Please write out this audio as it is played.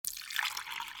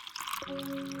We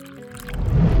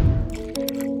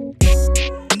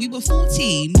were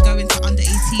 14, going to under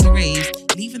 18 raves,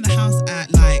 leaving the house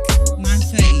at like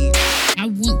 9:30. I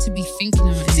want to be thinking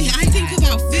about it. See, I think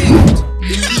about food.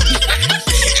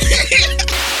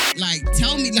 Like,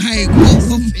 tell me, like,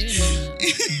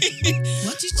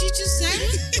 what did you just say?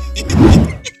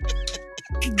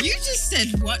 You just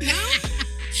said what now?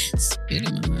 Spit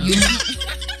in my mouth.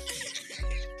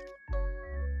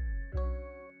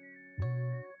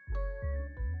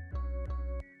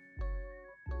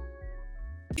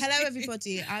 Hello,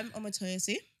 everybody. I'm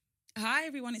Omatoyosi. Hi,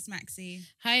 everyone. It's Maxie.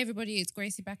 Hi, everybody. It's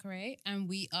Gracie Bakare, and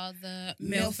we are the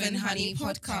Milf and Honey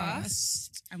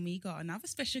podcast. And we got another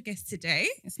special guest today.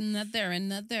 It's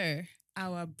another.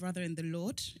 Our brother in the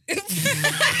Lord.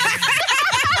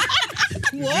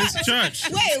 What? This church.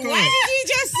 Wait, why did you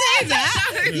just say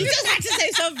that? You just had to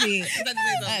say something.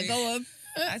 Go on.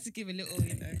 I had to give a little,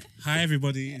 you know. Hi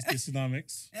everybody, it's this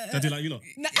Dynamics. Did I do like you lot?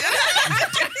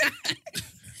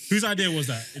 Whose idea was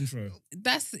that intro?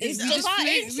 That's It's we not just our flew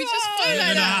intro. like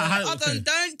No, that. how- okay.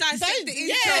 Don't dissect the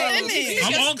intro. Yeah, innit?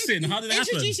 I'm asking, how did it happen?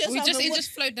 Introduce yourself. It and what-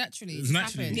 just flowed naturally. It's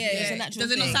naturally. happened. Yeah, it's a natural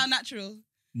Does it not thing. sound natural?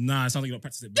 Nah, it sounds like you not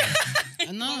practiced it. Bad.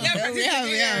 It's No. Yeah,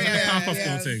 Yeah. like a Powerpuff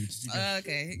Girl thing.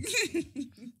 Okay.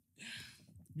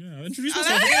 Yeah, introduce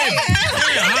yourself. Yeah,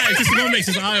 hi, it's just Dynamics,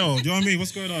 it's IO. Do you know what I mean?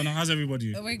 What's going on? How's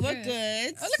everybody? Oh my We're God.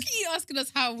 good. Oh, look at you asking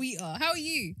us how we are. How are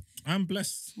you? I'm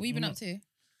blessed. What you been up to?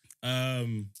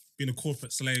 Being a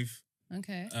corporate slave.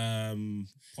 Okay.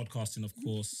 Podcasting, of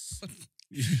course.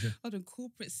 Hold on,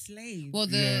 corporate slave. Well,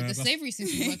 the that's- slavery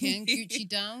seems to be working. Gucci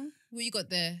down. What you got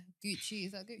there? Gucci.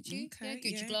 Is that Gucci? Okay,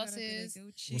 Yeah, Gucci glasses.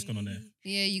 What's going on there?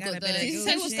 Yeah, you Got got a the. bit of Did you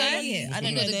say what's going on here? What's I don't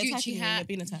going know. on? The They're Gucci attacking you. hat. They're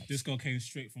being attacked. This girl came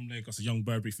straight from Lagos, a young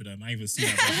Burberry for them. I ain't even seen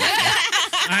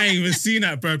that. I ain't even seen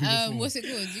that Burberry before. What's it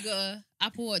called? You got a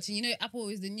Apple Watch, and you know Apple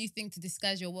is the new thing to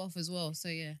disguise your wealth as well. So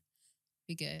yeah,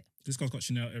 we get it. This guy's got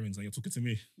Chanel earrings and you're talking to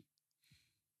me.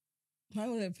 Why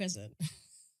were they present?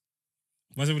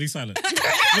 Why is everybody silent?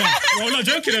 Well, I'm not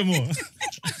joking anymore.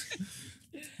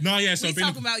 No, yeah, so We're been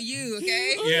talking about you,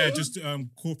 okay? yeah, just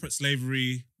corporate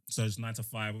slavery. So it's 9 to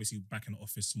 5, obviously back in the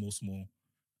office, small.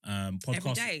 Podcast.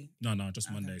 Every day? No, just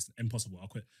Okay. Mondays. Impossible. I'll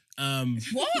quit.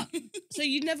 What? So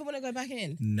you never want to go back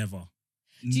in? Never.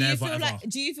 Do you Never feel ever. like?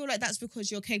 Do you feel like that's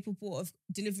because you're capable of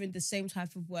delivering the same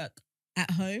type of work at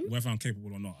home? Whether I'm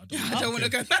capable or not, I don't. I don't want to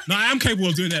care. go back. No, I am capable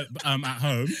of doing it at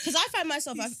home. Because I find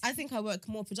myself, I think I work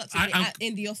more productively I'm-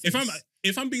 in the office.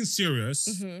 If I'm being serious,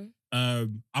 Mhm.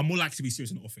 I'm more likely to be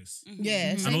serious in the office.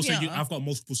 Yeah, Mhm. so And also, yeah. I've got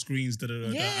multiple screens, and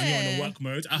you're Yeah. on the work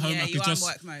mode. At home, Yeah, I you could are just in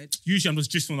work mode. usually I'm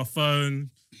just on the phone,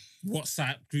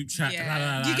 WhatsApp, group chat,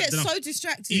 Yeah. You get then I'm so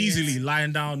distracted. easily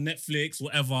lying down, Netflix,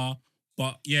 whatever.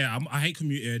 But yeah, I hate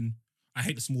commuting. I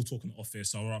hate the small talk in the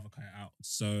office, so I'd rather cut it out.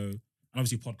 So, and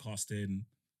obviously podcasting,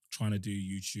 trying to do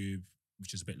YouTube,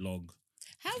 which is a bit long.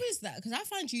 How is that? Because I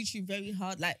find YouTube very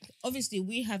hard. Like, obviously,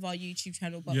 we have our YouTube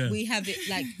channel, but Yeah. we have it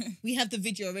like we have the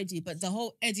video already. But the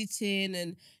whole editing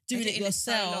and doing Editing it is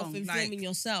so yourself long, and like- filming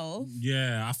yourself.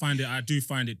 Yeah, I do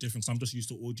find it different. So I'm just used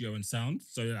to audio and sound.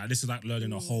 So like, this is like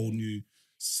learning a whole new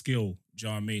skill. Do you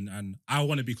know what I mean? And I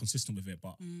want to be consistent with it,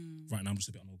 but right now I'm just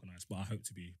a bit unorganized. But I hope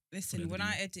to be. Listen, when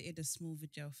I edited a small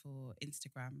video for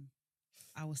Instagram,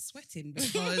 I was sweating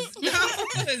because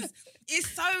it's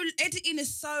so editing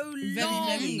is so long.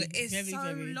 It's very, so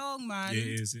very. long, man. It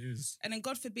is. And then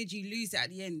God forbid you lose it at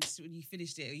the end when you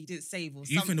finished it or you didn't save or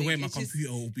Even something. the way my It's just-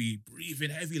 computer will be breathing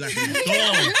heavy like a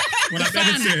dog when I'm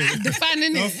editing. The fan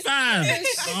in The it. fan.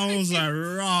 I was like,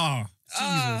 rah. Jesus.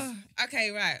 Oh,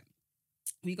 okay, right.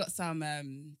 We got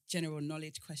some general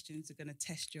knowledge questions. We're going to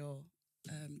test your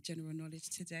general knowledge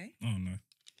today. Oh no.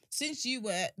 Since you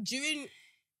were during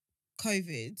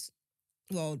COVID,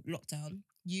 well, lockdown,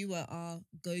 you were our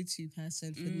go-to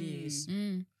person for news.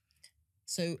 Mm.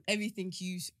 So everything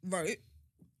you wrote,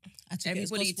 I took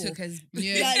Everybody it as gospel. took as...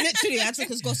 Yeah. Like, literally, I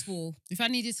took as gospel. If I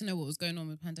needed to know what was going on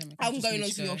with the pandemic, I'm I'd just going need on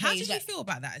to to go. your How page, did you like- feel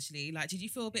about that, actually? Like, did you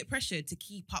feel a bit pressured to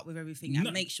keep up with everything and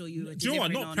No. make sure you were Do you know what?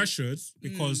 delivering Not on... pressured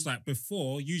because like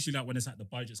before, usually like when it's like the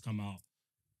budgets come out,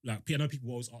 like I know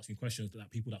people always ask me questions, like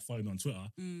people that follow me on Twitter.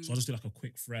 So I'll just do like a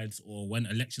quick thread, or when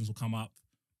elections will come up,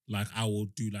 like I will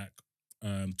do like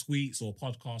tweets or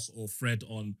podcasts or thread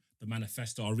on the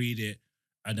manifesto. I'll read it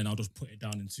and then I'll just put it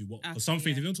down into what. Because some Okay, things,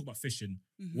 yeah. if you don't talk about fishing,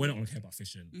 Mhm. we're not going to care about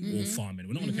fishing or Mhm. farming.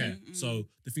 We're not going to care. Mhm, So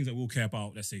the things that we'll care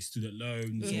about, let's say student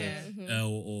loans Yeah.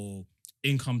 or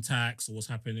income tax or what's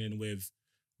happening with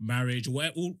marriage or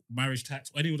all marriage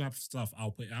tax or any of that stuff,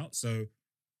 I'll put it out. So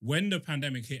when the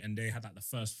pandemic hit and they had like the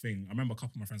first thing, I remember a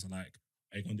couple of my friends were like,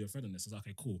 "Are you gonna do a thread on this?" I was like,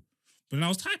 "Okay, cool." But then I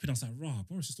was typing, I was like, "Rah,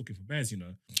 Boris is looking for bears, you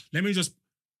know. Let me just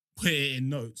put it in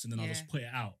notes and then I'll just Yeah. put it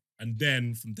out." and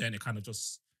then from then it kind of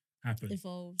just happened.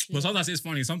 Evolved. But sometimes it's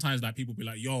funny. Sometimes like people be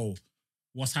like, "Yo,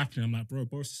 what's happening?" I'm like, "Bro,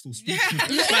 Boris is still speaking.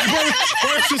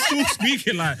 Boris is still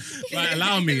speaking. Like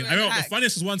allow me." I remember the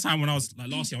funniest was one time when I was like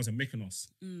last year. I was in Mykonos,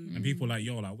 and people were like,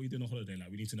 "Yo, like, what are you doing on holiday?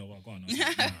 Like, we need to know what's going on." I was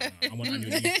like, nah, I'm on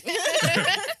annual leave.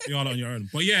 You're all on your own.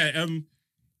 But yeah,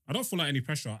 I don't feel like any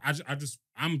pressure.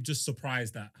 I'm just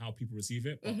surprised at how people receive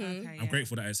it. But I'm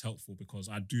grateful that it's helpful because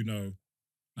I do know.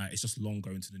 Like, it's just long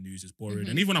going to the news. It's boring.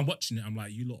 And even when I'm watching it, I'm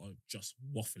like, you lot are just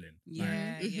waffling.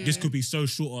 Like, this could be so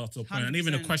short to a point. And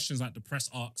even the questions like the press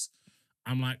asks,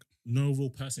 I'm like, no real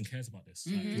person cares about this.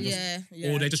 Like,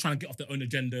 or they're just trying to get off their own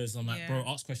agendas. I'm like, bro,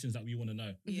 ask questions that we want to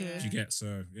know. Do you get?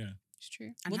 So, yeah. It's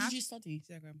true. And what did you study?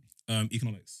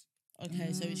 Economics.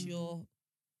 Okay, so it's your...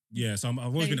 Yeah, so I've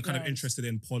always been kind of interested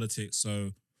in politics.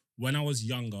 So when I was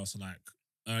younger, so like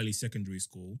early secondary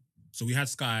school, so we had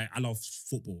Sky. I love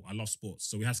football. I love sports.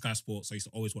 So we had Sky Sports. So I used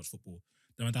to always watch football.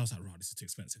 Then my dad was like, "Right, this is too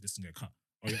expensive. This is going to get cut."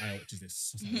 Oh, your eye watches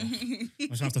this. I was like, oh,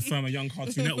 I should have to firm a young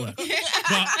Cartoon Network.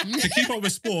 But to keep up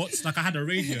with sports, like I had a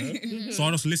radio. So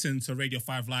I just listened to Radio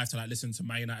 5 Live to like listen to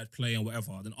Man United play and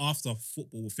whatever. Then after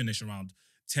football will finish around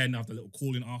 10, after a little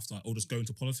call-in after, I'll just go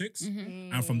into politics.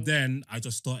 And from then, I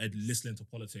just started listening to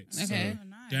politics. Okay. So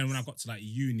then when I got to like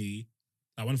uni,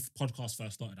 like when podcasts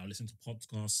first started, I listened to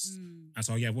podcasts. And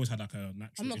so, yeah, I've always had like a natural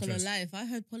I'm not going interest. to lie. If I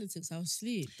heard politics, I would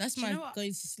sleep. That's Do you my know what? going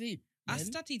to sleep. I then.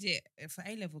 studied it for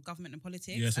A-level, government and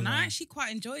politics, Yeah, so and did I I. actually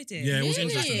quite enjoyed it. Yeah, it was Really?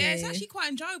 interesting. Yeah, it's actually quite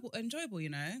enjoyable, you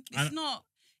know?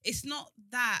 It's not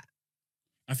that...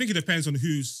 I think it depends on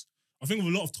who's... I think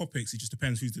with a lot of topics, it just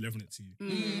depends who's delivering it to you.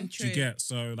 Do true. you get?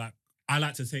 So, like, I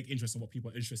like to take interest in what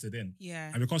people are interested in. Yeah.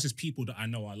 And because it's people that I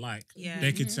know I like, Yeah.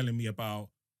 they keep telling me about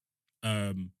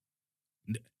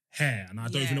hair, and I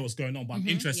don't even know what's going on, but I'm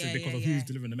interested Yeah, because yeah, of yeah. who's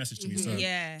delivering the message to me. So, do you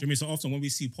Yeah. know what I mean? So often when we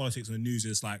see politics in the news,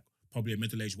 it's like probably a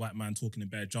middle-aged white man talking in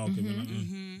bare jargon. We're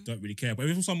like, don't really care. But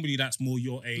if it's somebody that's more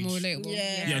your age, More relatable.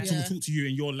 Yeah. talk to you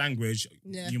in your language,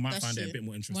 Yeah, you might that's find it a true. bit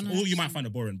more interesting. 100%. Or you might find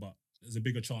it boring, but there's a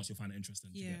bigger chance you'll find it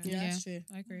interesting. Do you Yeah. get? Yeah, that's true.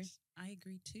 I agree. I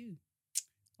agree too.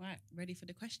 Right, ready for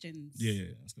the questions? Yeah,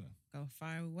 let's go. Go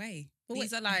far away. But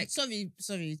These wait, are like... Sorry.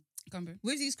 Go on, bro.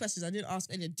 With these questions, I didn't ask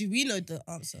earlier. Do we know the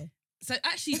answer? So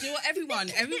actually, do you know what, everyone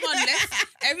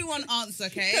answer,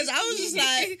 okay? Because I was just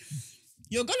like,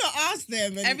 you're gonna ask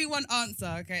them. And everyone answer,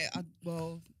 okay?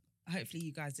 Well, hopefully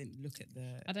you guys didn't look at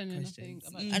the I don't know questions.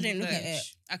 nothing about I didn't look at it.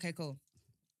 Okay, cool.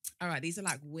 All right, these are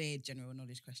like weird general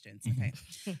knowledge questions. Okay.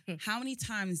 How many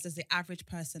times does the average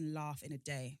person laugh in a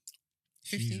day?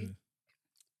 50. Jesus.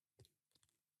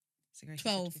 So go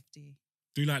 12. 50.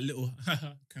 Do like little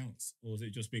counts, or is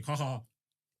it just big haha?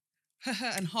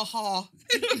 And ha ha.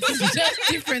 Just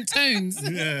different tones.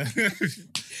 Yeah.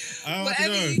 I don't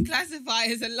Whatever know. you classify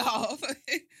as a laugh.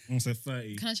 I'm say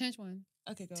 30. Can I change mine?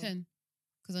 Okay, go on. 10.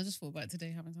 Because I just thought about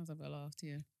today how many times I've laughed.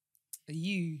 Yeah.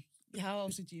 You. How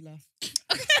else did you laugh?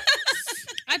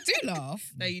 I do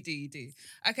laugh. No, you do.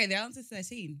 Okay, the answer's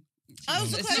 13. I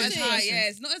was It's not as surprised. high. Yeah,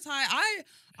 it's not as high.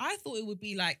 I thought it would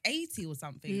be like 80 or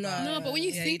something. No, but when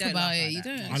you yeah, think don't about laugh it, like you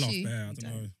that. don't. I laugh Actually, bare. I don't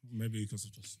know. Maybe because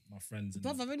of just my friends. And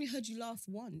Bruv, I've only heard you laugh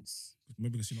once.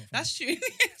 maybe because you're not funny. That's true.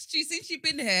 It's true. Since you've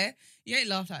been here, you ain't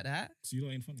laughed like that. So you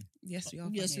lot ain't funny. Yes, we are.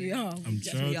 Yes, funny. we are. I'm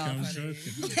Yes, we joking. are I'm funny.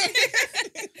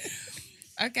 joking.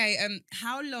 Okay.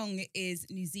 How long is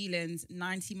New Zealand's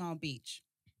 90-mile beach?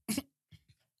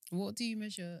 what do you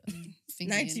measure?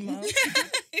 90 in? miles.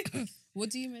 What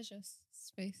do you measure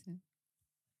space in?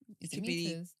 Is it Could be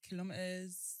meters?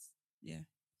 kilometers. Yeah.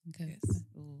 Okay. Yes.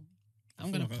 Or I'm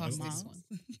feel gonna like pass I- this miles. one.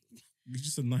 You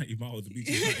just said 90 miles. The beach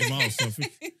is 90 miles. So I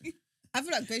think I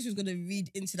feel like Grace was going to read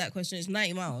into that question. It's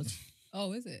 90 miles.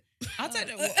 Oh, is it? I don't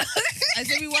know. What, has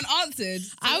everyone answered?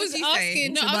 So I what was did you say?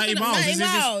 asking. No, What's I was 90 gonna, miles? 90 Is it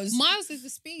just- miles. miles is the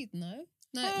speed. No,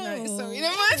 no. Sorry,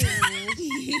 never Oh. mind.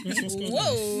 What's going on?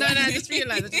 Whoa. No, I just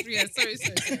realised. Sorry.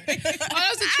 Oh, that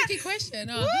was a tricky question.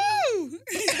 Oh. Woo!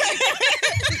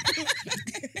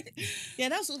 Yeah,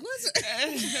 that's what was.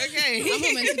 Okay. I'm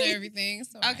not meant to know everything.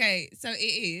 It's all right. Okay, so it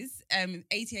is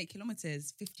 88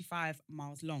 kilometers, 55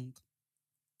 miles long.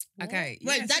 Okay.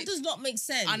 Wait, yes, that it- does not make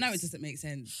sense. I know it doesn't make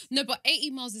sense. No, but 80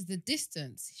 miles is the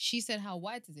distance. She said, "How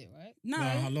wide is it?" Right? No. No,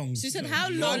 how long? She said, No, how How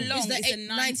long long is the is a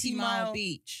 90 90-mile mile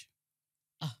beach?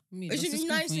 Ah, me, It should that's be just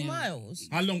 90 confusing. miles.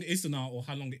 How long is it now, or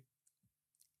how long?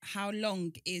 How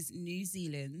long is New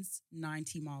Zealand's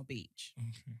 90-mile beach?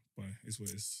 Okay, but it's what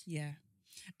it is. Yeah.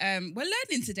 We're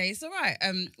learning today. It's all right.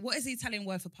 What is the Italian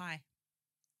word for pie?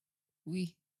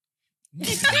 We.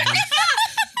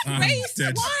 I'm Grace,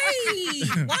 dead. why?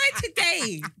 Why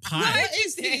today? Pie. What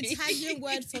is the Italian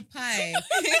word for pie?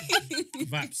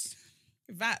 Vaps.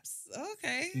 Vaps.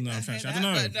 Okay. No, I French. hear I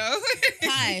don't that, know. but no.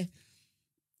 Pie.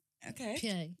 Okay.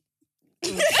 P.A.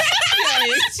 She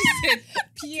said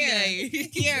Pierre. Pierre.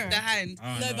 Pierre. The hand.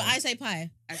 Ah, No, but I say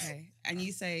pie. Okay. And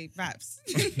you say wraps.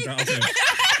 Okay.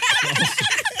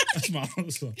 That's my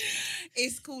answer.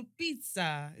 It's called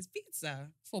pizza. It's pizza.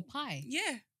 For pie.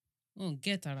 Yeah. Oh,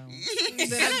 get around. I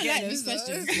don't like these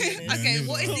questions. Yeah, Okay, neither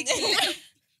what do is the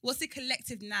what's the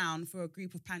collective noun for a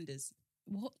group of pandas?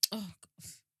 What? Oh, God.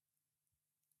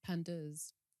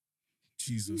 Pandas.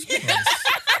 Jesus Christ.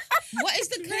 What is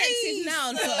the collective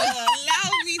noun for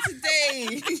Allow me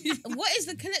today. what is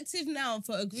the collective noun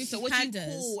for a group So of what do you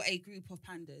pandas? call a group of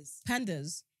pandas?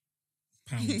 Pandas.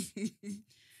 Pound.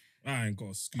 I ain't got a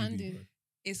Scooby. Pandu. Bro.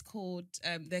 It's called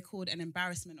they're called an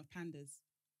embarrassment of pandas.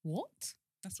 What?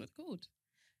 That's what it's called.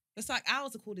 It's like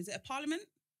owls are called. Is it a parliament?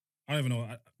 I don't even know.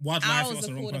 Wildlife, Owls that's are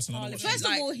the wrong called a person. I don't watch parliament. First it.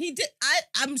 of Like- all, he did.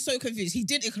 I'm so confused. He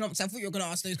did economics. I thought you were going to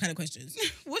ask those kind of questions.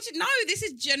 What? No, this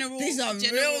is general. These are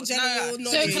real general no.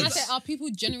 So knowledge. can I say, are people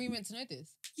genuinely meant to know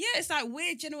this? Yeah, it's like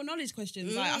weird general knowledge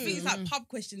questions. Like I think it's like pub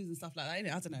questions and stuff like that.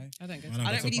 Innit? I don't know. I don't get I know.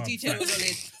 I That's don't really a do pub. general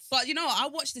knowledge. But you know, I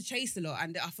watch The Chase a lot,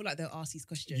 and I feel like they'll ask these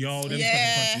questions. Yo, them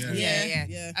Yeah, type of yeah, questions,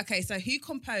 yeah. Okay, so who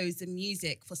composed the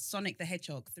music for Sonic the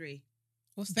Hedgehog 3?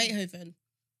 What's Beethoven.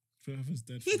 Whoever's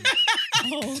dead.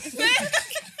 Oh.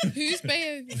 Who's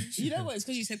Beethoven? You know what? It's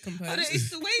because you said I don't, compose. it's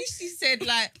the way she said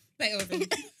like Beethoven.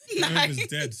 Whoever's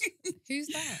dead. Who's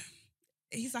that?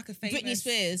 He's like a famous. Britney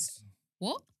Spears.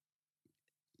 What?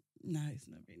 No, it's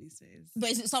not Britney Spears. But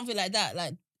is it something like that?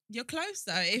 Like, You're close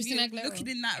though. If Christina you're Aguilera. looking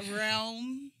in that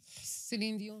realm,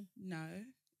 Celine Dion. no.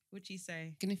 What'd you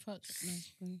say? Gwyneth Paltrow.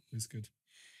 No. It's good.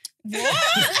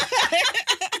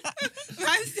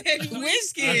 I said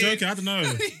whiskey. I'm joking. I don't know.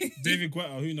 David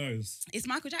Guetta. Who knows? It's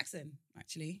Michael Jackson,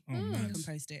 actually. Oh He man.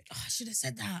 composed it. oh, I should have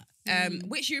said that.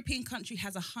 Which European country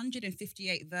has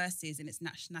 158 verses in its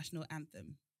national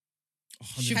anthem?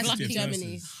 Has to be 150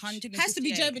 Germany. verses. 158. Has to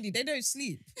be Germany. They don't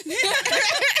sleep.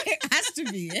 It has to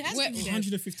be. It has Where- to be. There.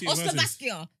 150 Or verses.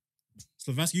 Slovakia.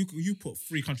 Slovakia. You put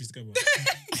 3 countries together.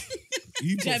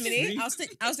 You put Germany. 3?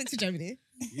 I'll stick to Germany.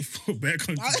 You put better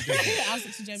countries together. I'll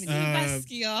stick to Germany.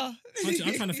 Slovakia.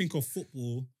 I'm trying to think of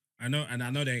football. I know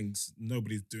there ain't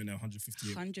nobody's doing that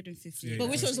 158. 158. Yeah, But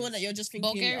which one's the one that you're just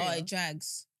thinking? Bulgaria. Oh, it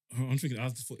drags. I'm thinking. I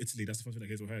was for Italy. That's the first thing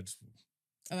that came to my head.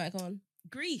 All right, come on.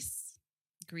 Greece.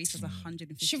 Greece was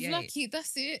 158. Shivlaki,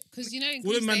 that's it. Because you know in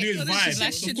All them Greece man they do is eat vibe.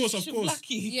 shivlaki. Of course, of course.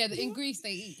 Yeah, in Greece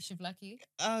they eat shivlaki.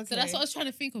 Okay. So that's what I was trying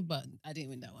to think of, but I didn't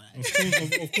win that one.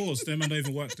 Of course. Them man don't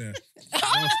even work there.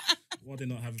 Why they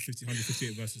not have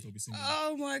 158 verses they'll be singing?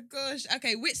 Oh my gosh.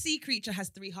 Okay, which sea creature has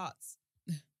 3 hearts?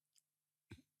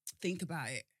 Think about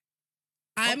it.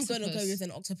 I'm gonna go Octopus. with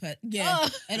an octopus. Yeah, Oh.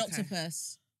 an Okay.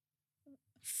 octopus.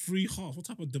 3 hearts. What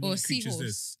type of demonic creature is seahorse.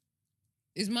 this?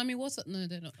 Is Mummy water? No,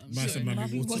 they're not. I'm Man said sorry.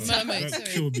 Mummy Water. Mermaid, Don't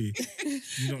sorry. kill me.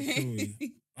 Do not kill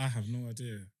me. I have no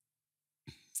idea.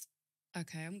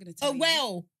 Okay, I'm gonna tell A you.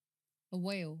 whale. A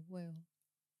whale.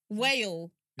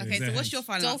 Whale. Yeah, Okay, their so what's hands. your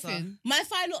final answer? Dolphin. My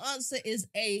final answer is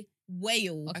a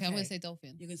whale. Okay, I'm Okay. gonna say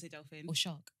dolphin You're gonna say dolphin. or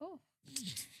shark. Oh,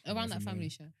 around that family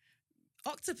show.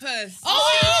 Octopus.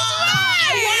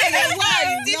 I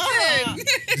Why won. didn't?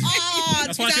 Oh,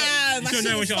 That's why damn. you should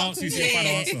know when she asks you your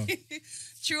final answer.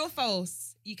 True or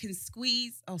false? You can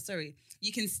squeeze. Oh, sorry.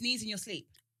 You can sneeze in your sleep.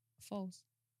 False.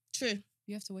 True.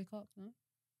 You have to wake up. No?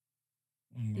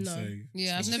 I'm gonna No. say.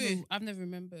 Yeah, It's true. I've never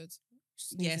remembered.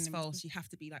 sneezing Yes, in my false. sleep. You have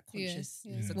to be like Yeah, conscious.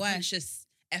 yeah. It's a Why? conscious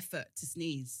effort to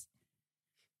sneeze.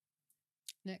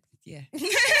 Next. Yeah.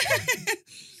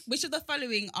 Which of the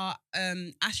following are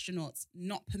astronauts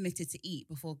not permitted to eat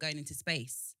before going into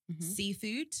space? Mhm.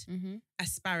 Seafood, Mhm.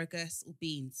 asparagus, or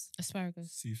beans?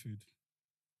 Asparagus. Seafood.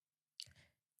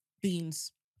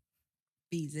 Beans.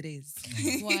 Beans it is.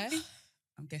 Why?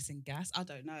 I'm guessing gas. I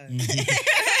don't know.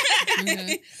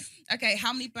 Mhm. Okay,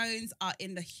 how many bones are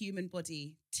in the human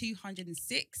body?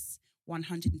 206,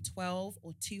 112,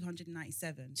 or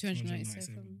 297?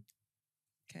 297.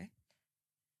 Okay.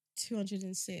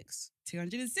 206.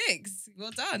 206.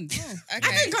 Well done. Oh. I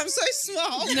Okay. think I'm so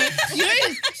smart. No, you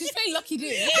know, she's very lucky,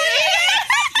 dude.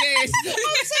 Yes. I'm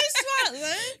so smart,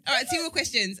 man. All right, 2 more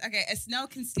questions. Okay, a snail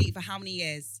can sleep for how many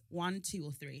years? 1, 2,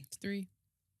 or 3? 3,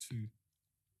 2.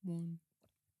 1.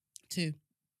 2.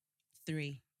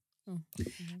 3. Oh.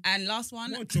 And last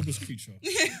one, What a jobless creature.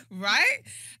 right?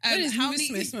 What is how Louis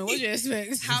many? Smith? What do you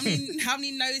expect? How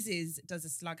many noses does a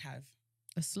slug have?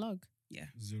 A slug.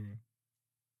 0.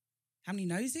 How many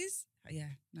noses? Yeah,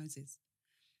 noses.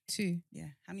 2. Yeah.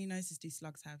 How many noses do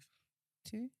slugs have?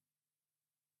 2.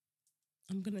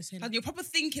 I'm gonna say Like you're proper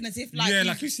thinking as if like Yeah, you-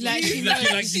 like you like like, you like,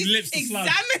 know. like you lips the slug.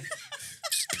 examine.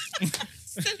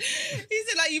 He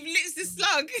said like you've lips the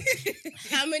slug.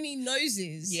 how many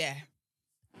noses? Yeah.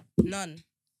 None.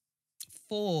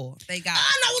 4. They got. And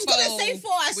I was gonna say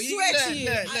 4. I Will swear look, to you.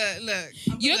 Look.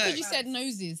 You know, Look. because you said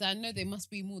noses, I know there must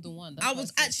be more than one. That's I why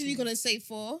was said actually two. gonna say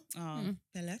 4. Oh,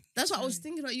 Bella. That's what I was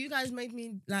thinking about. You guys made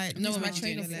me like No, lose my I'm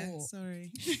train of Bella, thought.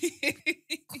 Sorry.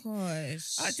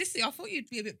 Gosh. I thought you'd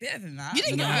be a bit better than that. You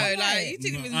didn't know, get it like right. you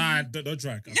didn't even. Don't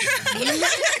drag.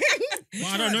 Well,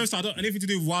 I don't know, so I don't anything to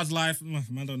do with wildlife.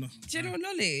 I don't know. General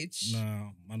knowledge.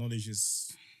 No, my knowledge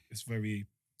is very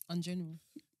On general.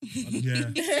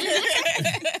 yeah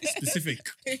specific.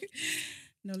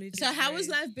 Knowledge. So is how very- has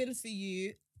life been for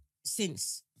you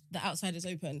since the outside has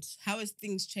opened? How has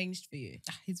things changed for you?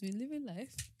 He's been living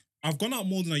life. I've gone out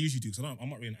more than I usually do because I'm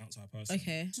not really an outside person.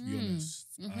 Okay. To be honest,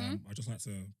 I just like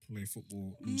to play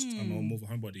football. I'm a more of a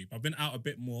homebody. But I've been out a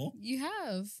bit more. You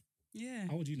have. Yeah.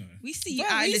 How would you know? We see Bro,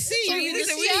 you out we in the see you street. in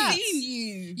the We've streets. seen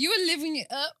you. You were living it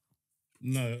up.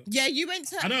 No. Yeah, you went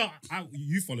to. I know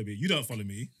you follow me. You don't follow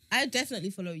me. I definitely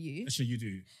follow you. Actually, you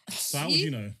do. So how would you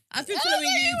know? I've been following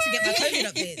you to get my COVID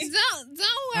updates. Don't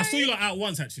worry. I saw you like out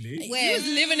once actually. Where? You was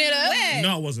living it up. Where?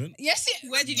 No, I wasn't. Yes,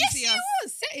 you. Where did you yes, see he us?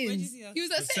 was. Settings. Where'd you see us? He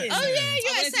was at The settings. settings. Oh yeah, I you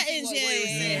wanted at to see settings, what you were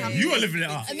saying. yeah. How You were living it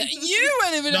up. And then you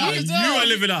were living it Nah, up as you well. were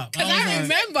living up. Because was I like-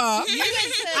 remember. You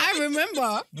went to. I remember.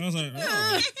 I was like,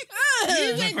 oh. You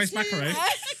Like went Chris to. Macquarie.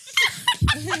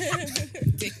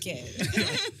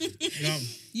 Dickhead. Yeah.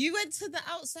 You went to the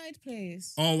outside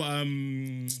place. Oh,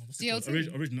 what's it called?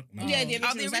 DLT? Original. No. Yeah, the Oh, the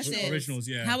originals. That's originals. it. Originals,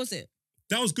 yeah. How was it?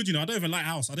 That was good, you know. I don't even like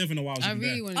house. I don't even know why I was I even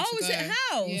really there. wanted Oh, to is go. it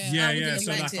house? Yeah. Yeah, I wouldn't yeah. have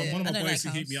So liked like it. one of I my don't boys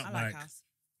like to hit me house. up I like like, house.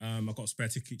 I got a spare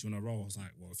ticket on a roll. I was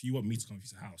like, well, if you want me to come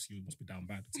to the house, you must be down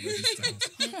bad. To go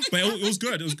to the house. But it was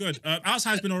good. It was good.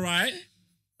 Outside's been all right.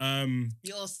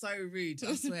 You're so rude.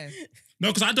 I swear. No,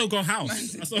 because I don't go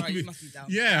house. That's what I Right, you mean. must be down.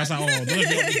 Yeah, I was like, oh, none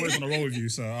of your boys on a roll with you,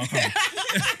 so I'll come.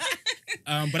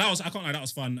 But I can't lie, that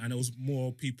was fun, and it was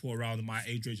more people around my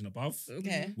age range and above,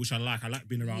 Okay. which I like. I like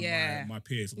being around Yeah. my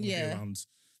peers. I want to Yeah. be around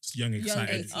just young, Young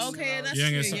excited. age. Okay, yeah, that's Young,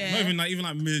 true. excited. Yeah. Not even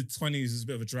like mid-20s is a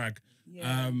bit of a drag.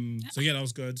 Yeah. So yeah, that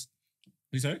was good.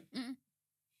 You say? Mm.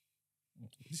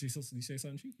 Did you say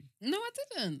something cheeky? No, I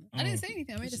didn't. I Oh. didn't say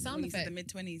anything. I made a sound When you said effect. the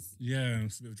mid-20s. Yeah,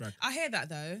 it's a bit of a drag. I hear that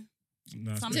though.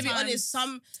 No, it's Some- To good. be Sometimes- honest,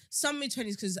 some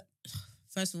mid-20s, because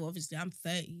first of all, obviously I'm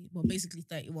 30, well, basically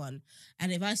 31.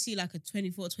 And if I see like a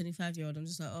 24, 25-year-old, I'm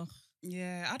just like, oh,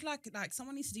 Yeah, I'd like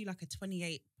someone needs to do like a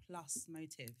 28 plus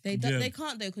motive. they Yeah. they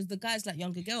can't though, because the guys like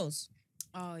younger girls.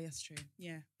 Oh, that's true.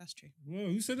 Yeah, that's true. Whoa,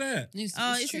 who said that?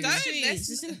 Oh, it's in the Don't- streets. let's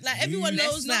It's in, not- like everyone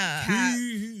let's knows not that. cap.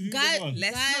 Who Guy- the one?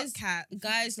 Let's Guys- not cat.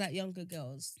 Guys like younger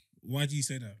girls. Why do you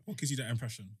say that? What gives you that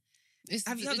impression?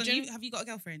 Have you, hold on, have you got a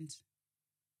girlfriend?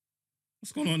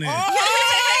 What's going on here?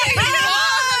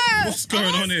 Oh! What's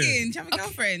going on here? Do you have a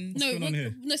girlfriend? No, going on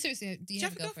here? no, seriously. Do Do you you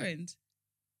have a girlfriend?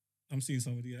 I'm seeing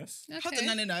somebody else. Okay.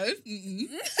 Hold on, no. Mm-mm. Do you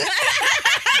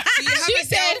have She a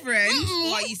said, girlfriend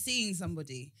 "Mm-mm." or are you seeing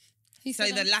somebody? He So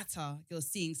said, the latter, you're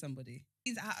seeing somebody.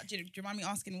 Do you mind me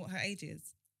asking what her age is?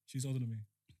 She's older than me.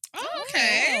 Oh,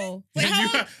 okay. Oh. Wait,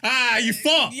 how you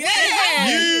fought. Yeah.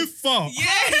 You fought.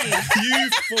 Yeah. You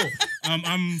fought.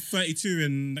 I'm 32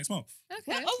 in next month.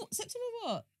 Okay. Oh, September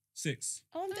what? 6.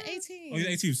 Oh, I'm the 18th. Oh, you're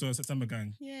 18, so September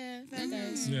gang. Yeah, fair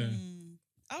guys. Yeah. Mm.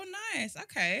 Oh, nice.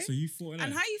 Okay. So you fought in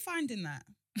And it. how are you finding that?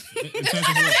 In terms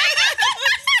of what?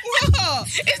 What?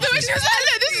 It's the way she was like,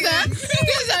 look, this is her.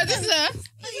 This is her.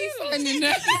 You finding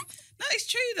that? No, it's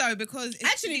true though because it's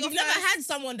Actually, your you've never first- had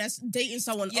someone that's dating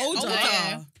someone Yeah, older.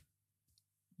 Yeah.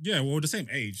 Yeah, well, we're the same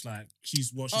age. Like,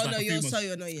 she's Oh like no, a few you're months. so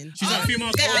annoying. She's like a few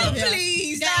months get out older. of here.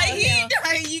 Please, Get like out of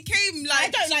here. you came like I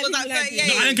don't she like was people like 38. this.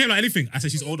 No, I didn't care like anything. I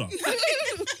said she's older.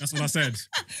 That's what I said.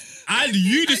 And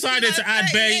you decided to add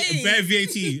bare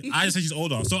VAT. I just said she's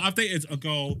older. So I've dated a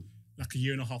girl like a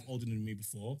year and a half older than me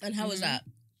before. And how was that?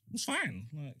 It was fine.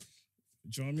 Like,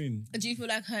 do you know what I mean? Do you feel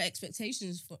like her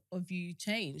expectations of you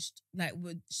changed? Like,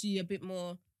 would she a bit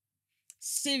more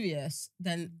serious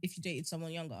than if you dated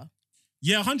someone younger?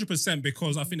 Yeah, 100%,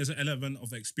 because I think there's an element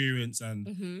of experience, and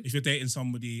Mm-hmm. if you're dating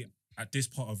somebody at this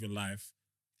part of your life,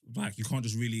 like you can't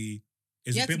just really.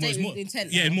 It's You a have bit to more. date It's more. with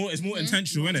intent Yeah, now. it's more Mhm.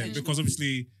 intentional, More innit? intentional. Because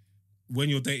obviously, when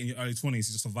you're dating your early 20s,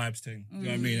 it's just a vibes thing. You know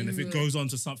what I mean? And if it goes on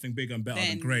to something bigger and better, then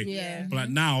Then, great. Yeah. But like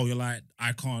now, you're like,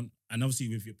 I can't. And obviously,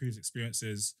 with your previous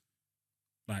experiences,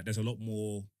 like there's a lot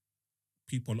more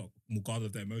people, a lot more guarded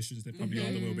of their emotions. They probably are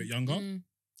when they were a bit younger. Mm.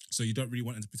 So you don't really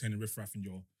want them to pretend a riffraff in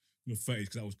your 30s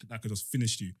because that could just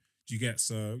finish you. Do you get?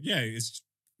 So yeah, it's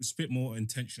a bit more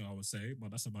intentional, I would say, but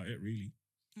that's about it, really.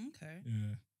 Okay.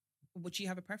 Yeah. Would you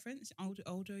have a preference?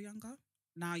 Older, younger?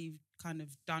 Now you've kind of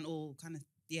done all kind of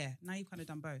now you've kind of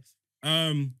done both.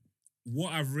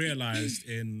 What I've realized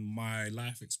in my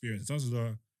life experience, in terms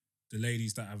of the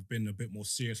ladies that I've been a bit more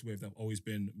serious with, they've always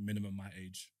been minimum my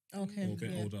age Okay. or a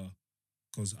bit older,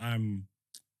 because I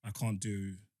can't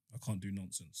do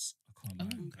nonsense. I can't lie.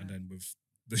 okay. And then with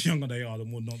the younger they are, the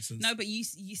more nonsense. No, but you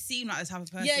seem like the type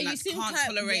of person Yeah, you that seem can't like,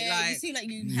 tolerate you like. seem like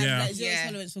you have Yeah. like zero Yeah.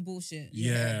 tolerance for bullshit.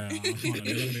 Yeah, I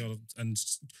can't,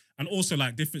 and also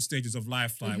like different stages of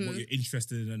life, like what Mhm. you're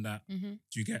interested in and that Mm-hmm.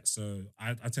 do you get. So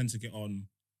I tend to get on.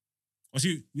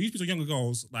 Obviously, we used to be younger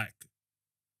girls, like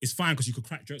it's fine because you could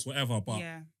crack jokes, whatever. But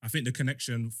Yeah. I think the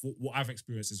connection for what I've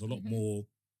experienced is a lot Mhm. more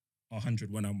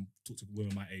 100 when I'm talking to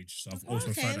women my age. So I've always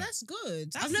Okay, preferred that. that's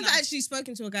good. That's I've never nice. actually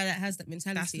spoken to a guy that has that That's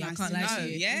mentality. nice I can't to lie know.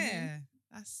 to you. Yeah.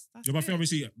 That's Yeah, but I think good.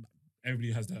 obviously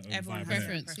everybody has their own Everyone vibe. has innit? their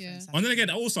Preference, yeah. I And then again,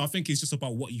 also I think it's just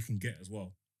about what you can get as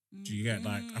well. do you get,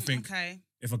 like, I think- Okay.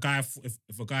 If a guy,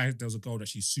 if a guy, there's a girl that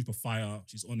she's super fire,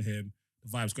 she's on him, the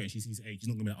vibe's great, she's his age, he's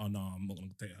not gonna be like, oh no, I'm not gonna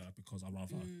date her because I'd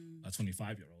rather Mm. a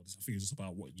 25-year-old. I think it's just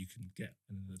about what you can get. At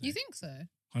the end of the day. You think so?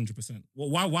 100%. Well,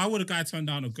 why would a guy turn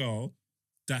down a girl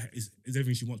that is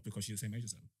everything she wants because she's the same age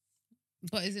as him?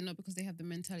 But is it not because they have the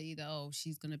mentality that, oh,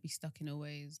 she's gonna be stuck in her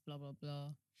ways, blah blah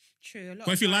blah? True. A lot But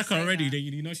of if you guys like her say already, that. then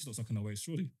you know she's not stuck in her ways,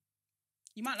 surely.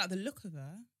 You might like the look of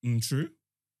her, True.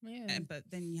 Yeah. but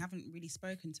then you haven't really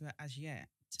spoken to her as yet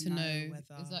To know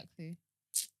whether exactly.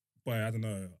 But I don't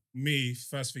know. Me,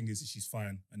 first thing is she's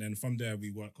fine, and then from there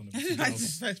we work on everything That's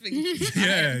else. the first thing.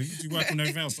 Yeah, you work on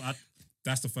everything else.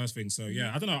 That's the first thing. So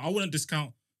yeah, I don't know. I wouldn't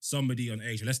discount somebody on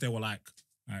age unless they were like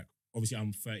obviously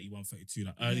I'm 31, 32.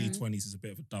 Like early Yeah. 20s is a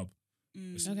bit of a dub.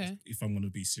 Mm. It's- Okay. If I'm gonna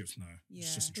be serious now,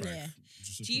 it's just a Yeah. drag. Yeah. It's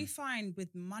just a Do you drag. find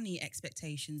with money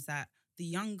expectations that the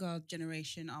younger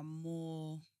generation are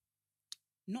more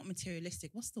not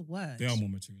materialistic? What's the word? They are more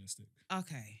materialistic.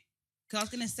 Okay. Because I was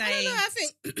gonna I say don't know.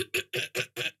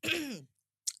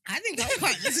 I think I'm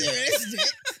quite materialistic.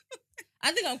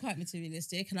 I think I'm quite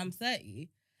materialistic, and I'm 30.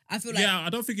 I feel like Yeah, I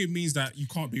don't think it means that you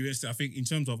can't be realistic. I think in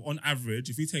terms of on average,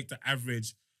 if you take the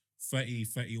average 30,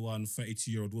 31,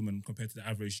 32-year-old woman compared to the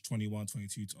average 21,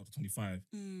 22 to up to 25,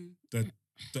 Mm, the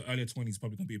earlier 20s is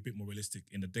probably going to be a bit more realistic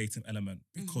in the dating element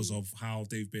because Mhm. of how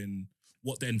they've been,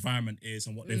 what the environment is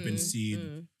and what they've been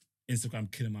seeing.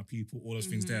 Instagram killing my people, all those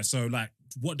things Mhm. there. So like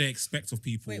what they expect of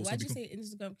people. Wait, so why'd you become- say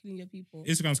Instagram killing your people?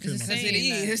 Instagram's killing my It's a people.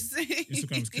 saying. it is.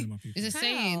 Instagram's killing my people. It's a How?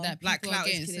 saying that people Like are clout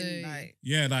getting is killing. so. Like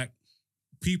Yeah, like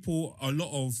people, a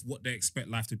lot of what they expect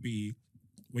life to be,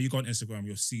 when you go on Instagram,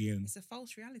 you're seeing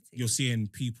false reality.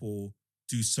 people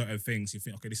do certain things. You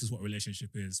think, okay, this is what a relationship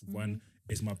is. When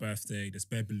it's my birthday, there's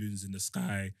bare balloons in the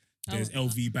sky, there's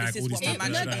LV bag, This all is this what my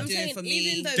type man of should be I'm stuff. doing saying, for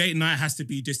even me. though Date night has to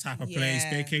be this type of place. Yeah.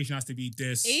 Vacation has to be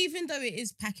this. Even though it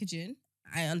is packaging,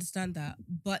 I understand that,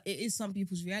 but it is some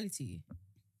people's reality.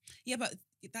 Yeah, but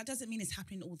that doesn't mean it's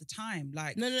happening all the time.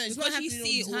 Like No, it's because not you happening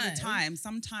see it all all the time.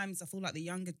 Sometimes I feel like the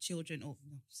younger children. Oh,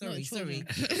 sorry. children.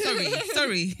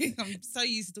 I'm so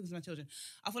used to talking to my children.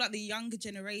 I feel like the younger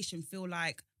generation feel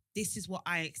like this is what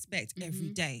I expect every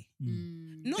Mhm. day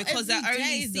Not because every they're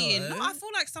only day, seeing. though. No, I feel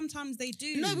like sometimes they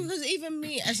do. No, because even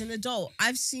me as an adult,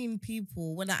 I've seen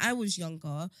people when I was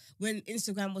younger, when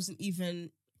Instagram wasn't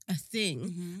even a thing.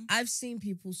 Mhm. I've seen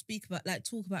people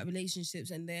talk about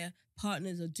relationships and their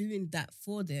partners are doing that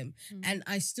for them. Mm. And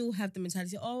I still have the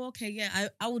mentality, oh, okay, yeah,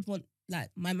 I would want like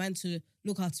my man to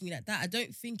look after me like that. I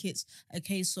don't think it's a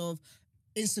case of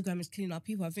Instagram is killing our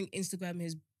people. I think Instagram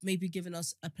has maybe given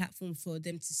us a platform for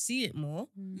them to see it more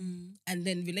Mm. and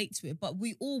then relate to it. But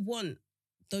we all want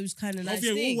those kind of nice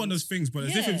Obviously, we all things. want those things, but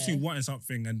there's a difference Yeah. between wanting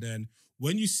something and then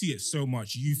when you see it so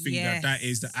much, you think that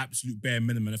is the Yes. absolute bare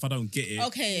minimum. If I don't get it,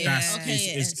 Okay, That's- okay, is-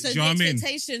 yeah. is- So do the you know what I mean?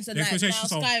 expectations are The like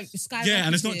expectations now are- sky yeah,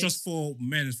 and it's not skyrocketed. just for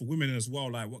men, it's for women as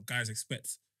well. Like what guys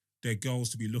expect their girls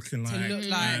to be looking like, look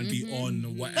like. and be Mhm. on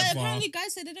But whatever. But apparently,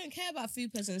 guys say they don't care about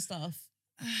food pairs and stuff.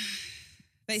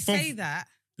 They From- say that.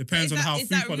 Depends Is on how is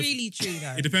that fupa the- really true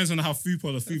though? It depends on how fupa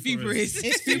the fupa is.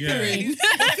 It's Yeah. foopering.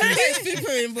 It's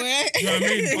foopering, boy. You know what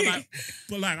I mean?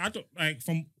 But like I don't like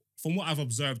from what I've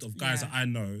observed of guys Yeah. that I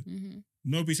know, Mhm.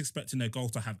 nobody's expecting their girl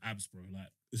to have abs, bro. Like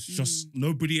it's just Mm.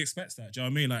 nobody expects that. Do you know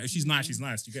what I mean? Like if she's nice, she's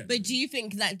nice. You get? But do you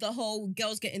think like the whole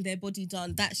girls getting their body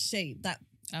done, that shape, that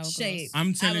Hourglass. shape,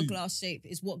 I'm telling you. hourglass shape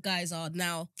is what guys are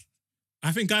now?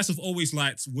 I think guys have always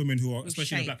liked women who are, With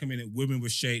especially in the shape. black community, women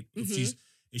with shape. Mhm.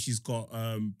 If she's got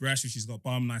breasts, if she's got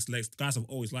bum, nice legs, guys have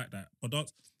always liked that.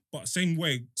 But same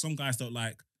way, some guys don't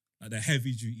like the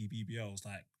heavy duty BBLs,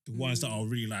 like the ones that are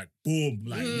really like boom,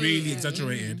 like really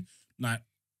exaggerated. Like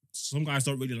some guys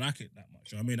don't really like it that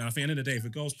much. You know what I mean? And I think at the end of the day, if a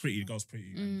girl's pretty, the girl's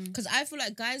pretty. man. Because I feel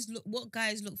like what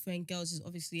guys look for in girls is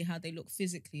obviously how they look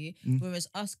physically, Mm. whereas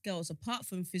us girls, apart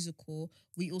from physical,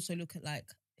 we also look at like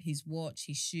his watch,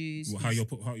 his shoes, How you're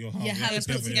put, how you're, yeah, how it's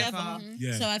put together. together. Mhm.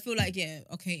 Yeah, So I feel like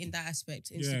okay, in that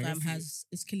aspect, Yeah, Instagram good for you.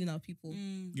 it's killing our people.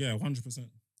 yeah, 100%.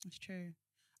 That's true.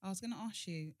 I was gonna ask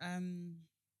you.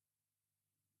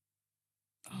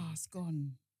 It's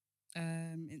gone.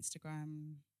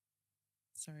 Instagram.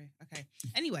 Sorry. Okay.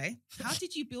 Anyway, how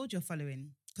did you build your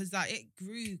following? Because like it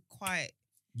grew quite.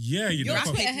 Yeah, you know. You're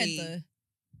rapid. Twitter head rapidly. though.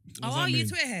 What Oh, does are that you mean?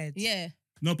 Twitter head? Yeah.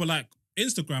 No, but like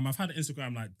Instagram, I've had an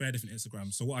Instagram like bare different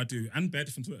Instagrams. So what I do, and bare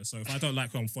different Twitter. So if I don't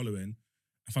like who I'm following,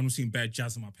 if I'm seeing bare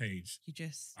jazz on my page, You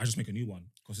just. I just make a new one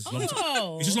because it's long.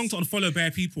 Oh. It's just long to unfollow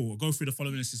bare people or go through the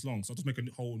following list is long. So I'll just make a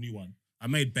whole new one. I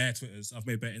made bare Twitters. I've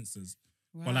made bare Instas.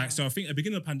 But like, so I think at the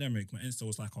beginning of the pandemic, my Insta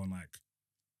was like on like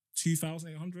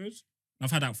 2,800. I've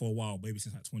had that for a while, maybe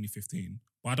since like 2015.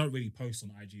 But I don't really post on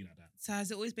IG like that. So has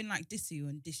it always been like Dissu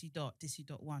and Dissu.1,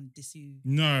 Dissu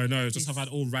No, just This- I've had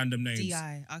all random names.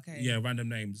 DI? Okay. Yeah, random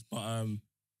names. But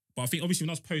I think obviously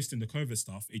when I was posting the COVID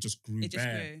stuff, it just grew It just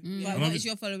bare. grew. Mm. Like, I'm what obvi- is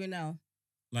your following now?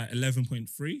 Like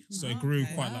 11.3. So it grew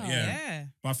Okay. quite like, Wow. yeah.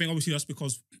 But I think obviously that's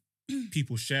because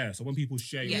people share. So when people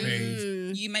share your Yeah. page,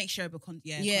 Mm. You make sure because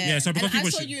Yeah. Yeah, so because and I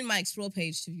people saw should- you in my explore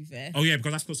page, to be fair. oh yeah,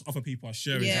 because that's because other people are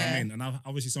sharing. You know what I Yeah. mean? And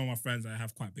obviously some of my friends that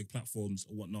have quite big platforms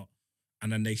or whatnot,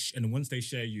 and then and once they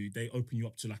share you, they open you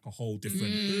up to like a whole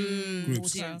different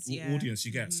groups Audience, au- yeah. audience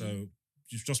you get. Mhm. So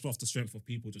just off the strength of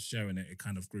people just sharing it, it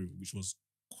kind of grew, which was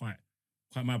quite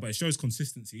mad. But it shows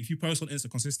consistency. If you post on Insta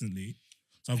consistently,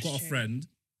 so I've That's got a true. friend,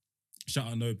 shout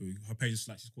out Nobu. Her page is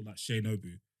like she's called like Shay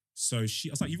Nobu. So I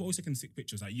was like, you've always taken sick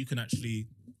pictures. Like you can actually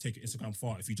take your Instagram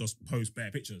far if you just post bare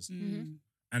pictures. Mm.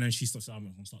 And then she started saying,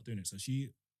 I'm gonna start doing it. So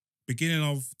beginning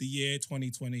of the year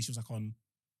 2020, she was like on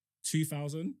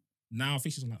 2,000. Now I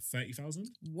think she's on like 30,000.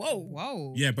 Whoa.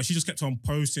 Whoa. Yeah, but she just kept on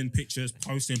posting pictures,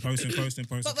 posting.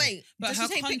 But wait, But does her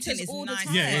she take content pictures is all nice. the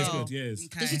time? Yeah, it's well. good. Yeah, it's.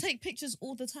 Okay. Does she take pictures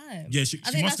all the time? Yeah, I she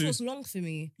think must that's do. what's long for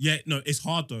me. Yeah, no, it's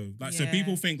hard though. Like, so Yeah.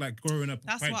 people think like growing up.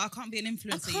 That's why I can't be an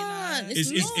influencer. I can't. You know?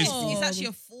 It's It's long. actually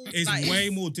a full. It's like, way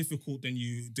more difficult than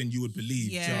you would believe.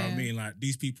 Do you know what I Yeah. mean? Like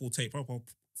these people take proper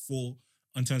full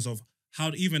in terms of how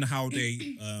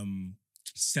they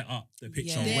set up the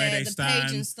picture, Yeah. where they the stand,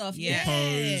 page and stuff. Yeah. the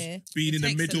pose, being It in the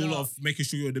takes a middle lot. of making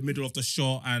sure you're in the middle of the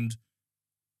shot and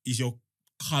is your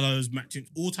colours matching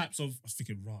all types of. I was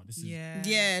thinking, right, this is Yeah.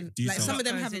 Yeah, like Detail. some of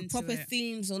them Goes have into proper it.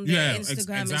 themes on Yeah, their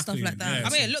Instagram and stuff exactly, like that. yeah. I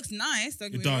mean, it looks nice.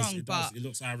 Don't get It me does. wrong, It but does. It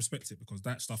looks. I respect it because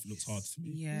that stuff looks hard to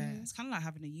me. yeah, it's kind of like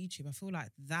having a YouTube. I feel like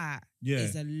that Yeah.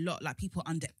 is a lot. Like people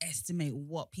underestimate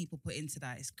what people put into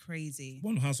that. It's crazy.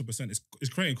 100%. It's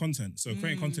creating content. So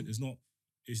creating Mm. content is not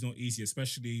easy,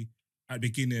 especially at the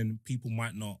beginning. People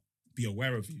might not be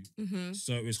aware of you, Mm-hmm.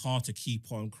 so it's hard to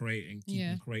keep on creating,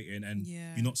 and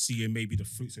Yeah. you're not seeing maybe the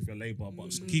fruits of your labor, but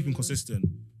Mm. keeping consistent.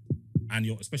 And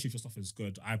especially if your stuff is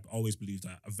good, I always believe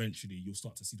that eventually you'll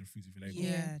start to see the fruits of your labor.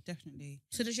 Yeah, definitely.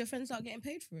 So does your friend start getting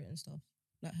paid for it and stuff?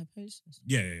 Like her posts and stuff?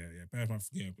 Yeah. But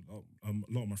a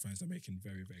lot of my friends are making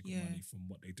very, very good Yeah. money from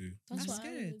what they do. That's what I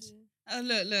wanna good. do. Oh,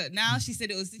 look. Now she said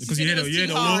it was. Because you hear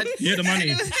the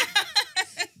money.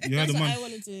 You heard That's the what money. I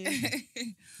want to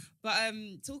do. But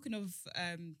talking of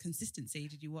consistency,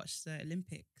 did you watch the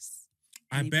Olympics?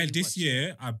 This watch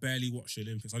year, I barely watched the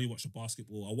Olympics. I only watched the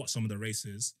basketball. I watched some of the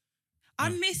races. I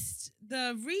Yeah. missed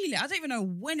the relay. I don't even know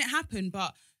when it happened,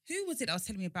 but who was it that was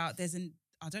telling me about?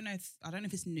 I don't know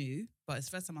if it's new, but it's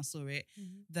the first time I saw it.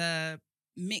 The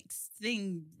mixed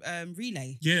thing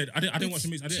relay. Yeah, I didn't watch the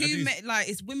mix.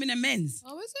 It's women and men's.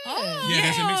 Oh, is it? Yeah,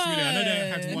 there's a mixed relay. I know they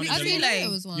had one. Mixed I in didn't the- know relay. there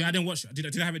was one. Yeah, I didn't watch.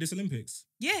 Did I have it this Olympics?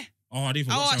 Yeah. Oh, I didn't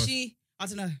even Oh, watch. actually, I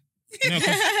don't know. No,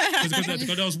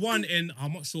 because there was one in.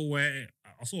 I'm not sure where.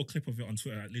 I saw a clip of it on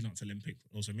Twitter leading up to Olympic.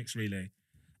 Also mixed relay,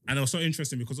 and it was so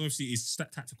interesting because obviously it's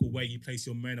that tactical where you place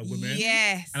your men and women.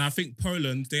 Yes. And I think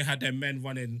Poland, they had their men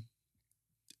running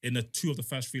in the two of the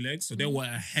first three legs, so they were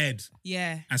ahead.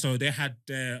 Yeah. And so they had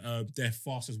their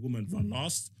fastest women run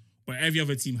last, but every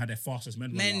other team had their fastest men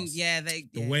run Men, last. yeah,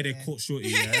 The way they caught Shorty,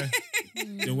 yeah.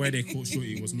 The way they caught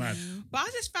Shorty was mad. But I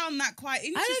just found that quite I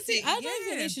interesting. don't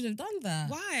think they should have done that.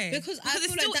 Why? Because I it's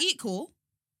feel still like that- equal.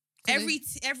 'Cause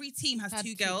Every team has had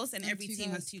two two- girls and and every two team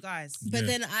has guys. two guys. But Yeah.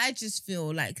 then I just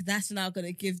feel like that's now going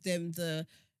to give them the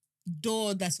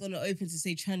door that's going to open to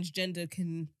say transgender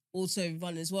can also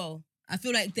run as well. I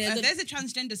feel like they're If there's a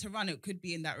transgender to run, it could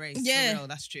be in that race. Yeah. For real,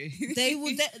 that's true. they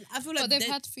would. I feel like But they've they-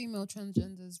 had female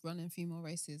transgenders running female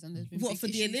races, and there's been what big for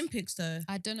the issues. Olympics though.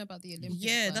 I don't know about the Olympics.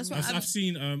 Yeah, but that's I'm what not I've sure.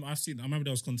 seen. I remember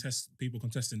there was people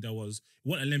contesting. There was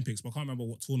what Olympics, but I can't remember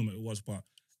what tournament it was. But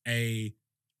a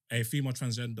female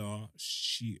transgender,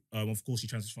 she of course she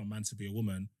transitioned from a man to be a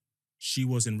woman. she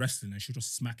was in wrestling and she was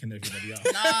just smacking everybody up.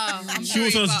 I'm She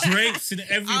was sorry, just but drapes in I'm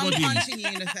everybody. punching you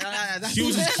in the face. She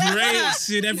was just drapes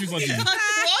in everybody.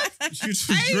 What? She was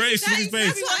just drapes in his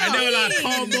face. what And they were like, I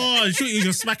come on. She was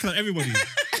just smacking up everybody.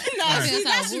 No, Right. see,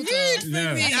 that's rude for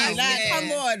Yeah. me. That's Like, unfair.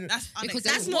 come on. That's Because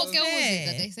That's what not girl was it fair.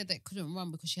 that they said that couldn't run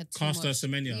because she had too Caster much?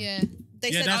 Semenya. Yeah. They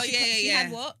Yeah, said, that's- she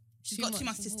had what? She's got too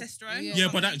much testosterone. Yeah. Yeah,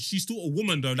 but that she's still a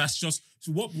woman though. That's just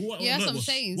so what Yeah, that's what I'm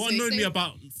saying. What So annoyed if me they-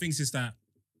 about things is that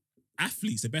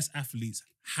athletes, the best athletes,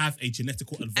 have a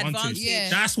genetical advantage. Yeah.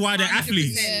 That's why they're 100%.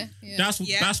 athletes. Yeah, yeah. That's why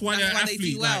That's they're why they do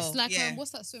athletes. well. It's like Yeah.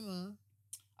 what's that swimmer?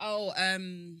 Oh,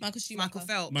 Michael Schumacher. Michael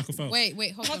Phelps. Michael Phelps. Wait,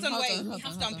 hold Hold on, on, wait. hold We on, have to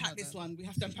hold on, unpack hold this on. one. We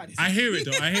have to unpack this I one. hear it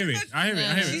though. I hear it. I hear it.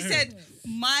 I hear it. She I hear said it.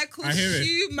 Michael I hear it.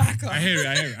 Schumacher. I hear it.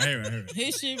 I hear it. I hear it. I hear it.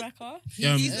 Who's Schumacher?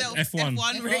 He's the F1.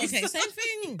 F1 race. Okay, same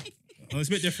thing. Oh, it's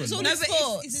a bit different. It's all No, the but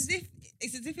sports.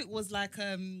 it's as if it was like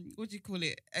what do you call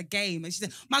it? A game. And she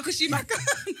said Michael Schumacher.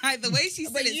 Like the way she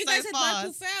said But it you so guys said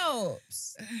Michael fast.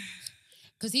 Phelps.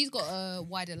 Because he's got a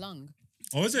wider lung.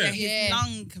 Oh, is Yeah, it? his Yeah.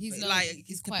 lung, His lung like is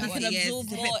his quite capacity wide. is Absorb a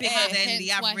bit more bigger air, than Hence the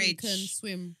why he average. can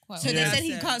swim quite So well. they Yeah. said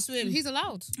he can't swim. He's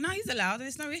allowed. No, he's allowed.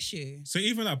 There's no issue. So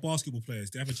even like basketball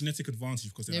players, they have a genetic advantage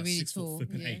because they're They're like really 6 tall, foot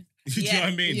flipping yeah. 8. Do you know what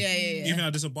I mean? Yeah. Even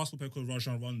like there's a basketball player called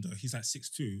Rajon Rondo. He's like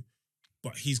 6'2",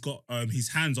 but he's got his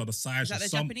hands are the size Is that of the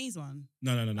some. Japanese one?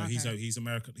 No. Okay. He's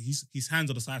American. His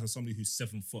hands are the size of somebody who's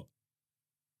 7 foot.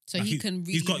 So Like he can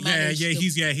really he's got manage the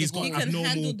he's ball. got He can handle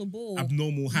abnormal the ball.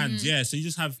 abnormal hands. Mhm. Yeah, so you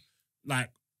just have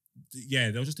like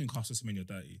they were just doing Caster Semenya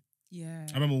dirty. Yeah.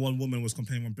 I remember one woman was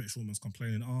complaining, one British woman was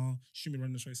complaining, oh, she shouldn't be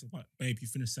running the race. Like, babe, you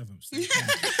finished 7th. So,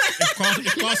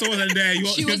 if Caster wasn't there,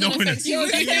 She you're wasn't not winning. affected.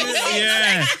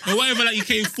 Yeah. Or whatever, like you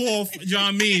came 4th, do you know what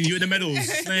I mean? You're in the medals.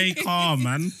 Stay calm,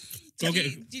 man. Go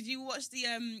get Did you watch the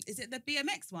is it the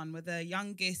BMX one with the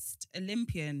youngest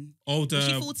Olympian? oh Was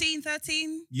she the 14,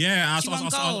 13? yeah, She won I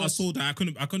gold. saw that.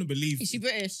 I couldn't believe Is she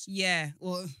British? Yeah.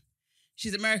 Well,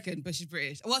 she's American, but she's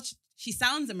British. Well, she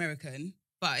sounds American,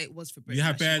 but it was for British. you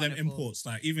have like, she bare won them it for- imports.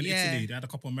 Like even Yeah. Italy, they had a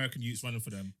couple of American youths running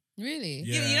for them. Really?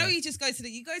 Yeah. You know, you just go to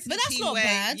the But the that's team not where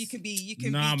bad. you can be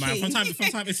Nah, be man. king.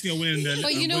 Sometimes Italy are winning the.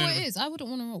 But you know what winning it is? I wouldn't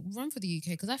want to run for the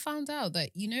UK because I found out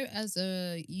that, you know, as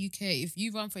a UK, if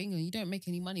you run for England, you don't make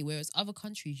any money. Whereas other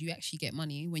countries, you actually get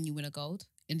money when you win a gold.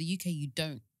 In the UK, you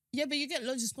don't. Yeah, but you get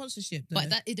loads of sponsorship. Though. But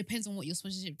that it depends on what your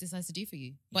sponsorship decides to do for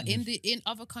you. But in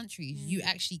other countries, you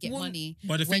actually get Well, money.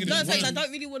 But the thing when is, no you offense, win. I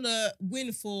don't really want to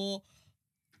win for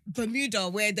Bermuda,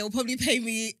 where they'll probably pay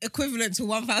me equivalent to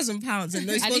 £1,000 and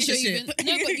no At least you're sponsorship. even,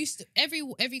 no,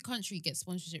 but every country gets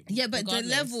sponsorship. Yeah, but regardless.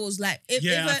 the levels, like, if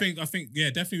yeah, if I think,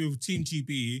 definitely with Team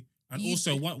GB, and You-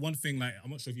 also one thing, like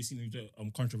I'm not sure if you've seen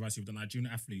the controversy with the Nigerian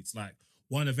athletes. Like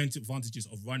one of the advantages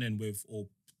of running with or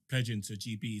pledging to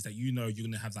GB is that you know you're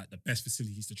gonna have like the best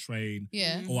facilities to train,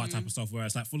 Yeah, all that type of stuff.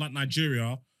 Whereas like for like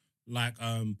Nigeria, like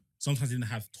sometimes they didn't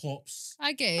have tops.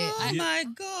 I get it. Oh I, my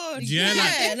god! Yeah,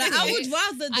 yeah, like- I would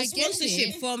rather the I get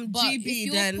sponsorship it, from But GB if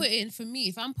you're than putting, for me,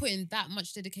 if I'm putting that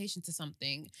much dedication to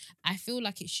something, I feel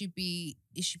like it should be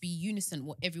unison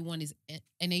what everyone is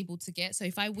enabled to get. So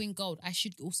if I win gold, I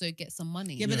should also get some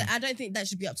money. yeah, but Yeah. I don't think that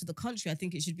should be up to the country. I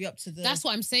think it should be up to the. That's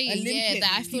what I'm saying. Yeah, Olympic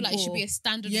that I feel like it should be people. a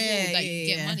standard Yeah, rule that you yeah,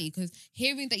 get yeah. money. Because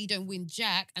hearing that you don't win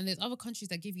jack, and there's other countries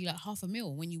that give you like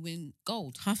 $500,000 when you win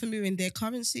gold. $500,000 in their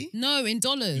currency. No, in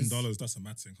dollars. In dollars, that's a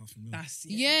mad thing. $500,000. That's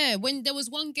Yeah, when there was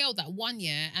one girl that won,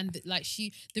 and like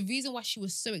the reason why she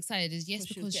was so excited is yes,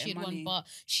 Because she was because she had getting won, money. but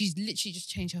she's literally just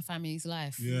changed her family's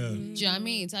life. Yeah. Do you know what I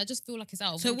mean? So I just feel like it's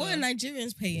out of So order. what are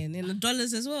Nigerians paying in the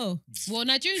dollars as well? Well,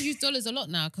 Nigerians use dollars a lot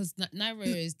now because Naira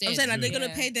is dead. I'm saying like they're gonna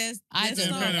Yeah. pay their. I their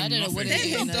don't know. staff. I don't know what it They're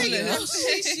is. They're now. not paying them dollars.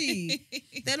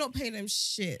 shit. They're not paying them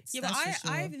shit. Yeah, but that's for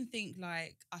I sure. even think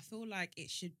like I feel like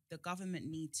the government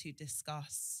need to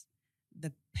discuss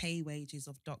the pay wages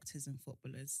of doctors and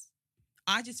footballers.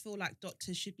 I just feel like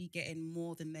doctors should be getting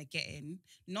more than they're getting.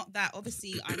 Not that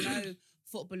obviously I know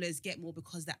footballers get more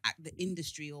because they're at the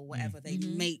industry or whatever. They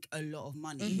Mhm. make a lot of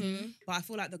money. Mhm. But I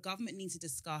feel like the government needs to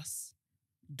discuss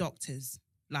doctors,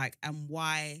 like, and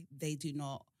why they do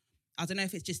not. I don't know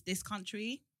if it's just this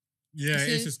country. Yeah, So-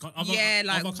 it's just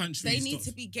other countries. they need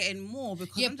to be getting more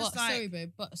because Yeah, I'm but just like, sorry,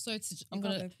 babe. But sorry to. I'm You go,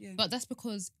 gonna. babe, yeah. But that's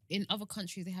because in other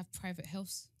countries they have private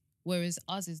health, whereas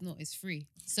ours is not. It's free.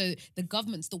 So the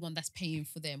government's the one that's paying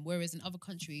for them, whereas in other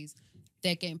countries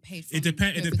they're getting paid. From It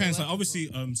depends. It whoever they're depends. Like working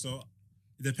for. obviously, so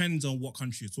it depends on what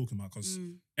country you're talking about because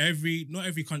not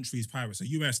every country is private. So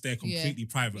US, they're completely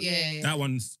private. Yeah. That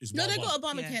one is No, wild, they wild.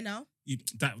 got Obamacare now.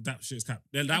 That shit's cap.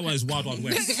 That one is wild, wild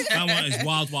west. That one is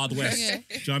wild, wild west. Yeah. Do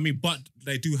you know what I mean? But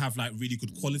they do have like really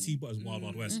good quality, but it's wild,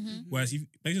 wild west. Mhm. Whereas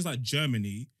places like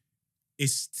Germany,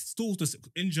 it's still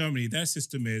in Germany. Their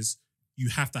system is you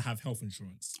have to have health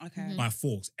insurance Okay. by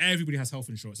force. Everybody has health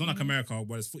insurance. Not like Mhm. America,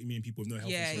 where there's 40 million people with no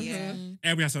health Yeah, insurance. yeah. Mhm.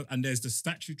 Everybody has, and there's the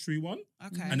statutory one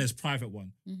Okay. and there's private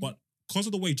one. Mhm. But because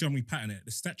of the way Germany pattern it,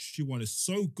 the statutory one is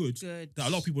so good Good. that a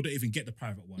lot of people don't even get the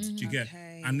private one. Do you get?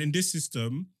 Okay. And in this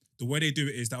system, the way they do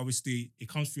it is that obviously it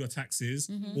comes through your taxes.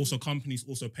 Mhm. Also, companies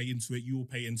also pay into it. You will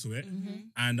pay into it.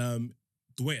 Mhm. And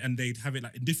the way and they'd have it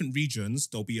like in different regions,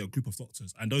 there'll be a group of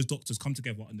doctors, and those doctors come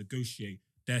together and negotiate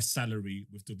their salary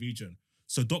with the region.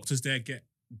 So doctors there get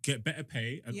better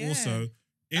pay, and Yeah. also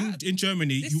in That- in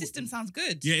Germany, This system sounds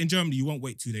good. in Germany you won't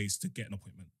wait 2 days to get an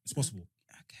appointment. It's possible.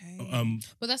 Okay.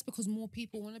 But that's because more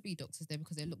people want to be doctors there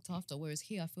because they're looked after. Whereas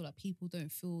here, I feel like people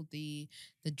don't feel the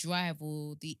drive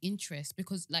or the interest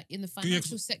because, like in the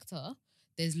financial sector,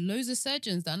 there's loads of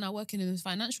surgeons that are now working in the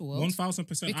financial world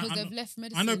 1,000%. because I they've left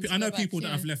medicine. I know to I know go back, people that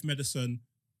yeah. have left medicine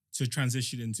to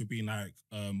transition into being like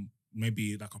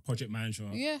maybe like a project manager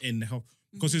Yeah. in the health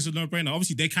because it's a no-brainer.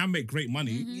 Obviously, they can make great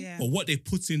money, Mhm. Yeah. but what they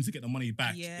put in to get the money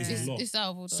back Yeah. is a lot. It's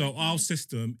out of order. So our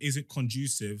system isn't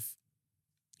conducive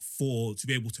to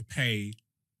be able to pay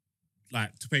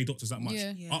doctors that much.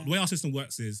 Yeah. Yeah. The way our system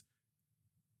works is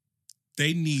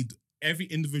they need every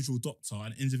individual doctor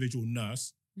and individual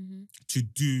nurse Mhm.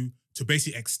 to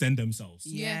basically extend themselves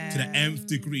Yeah. to the nth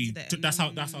degree. To the- That's how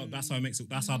it makes it.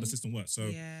 That's how the system works. So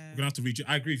Yeah. we're gonna have to read.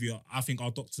 I agree with you. I think our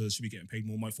doctors should be getting paid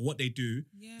more money for what they do.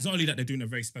 Yeah. It's not only that they're doing a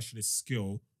very specialist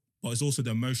skill, but it's also the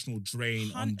emotional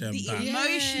drain on them. The that,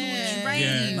 emotional Yeah. drain.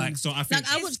 yeah, like so. I think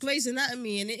Like I watch Grey's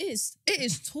Anatomy and it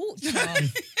is torture.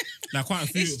 like quite a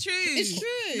few. It's true. It's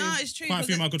true. No, it's true. Quite a because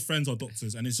few of my good friends are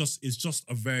doctors, and it's just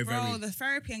a very, Bro, very. the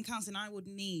therapy and counseling I would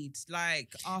need,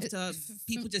 like after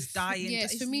people just dying. Yeah,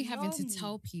 it's for me having to long.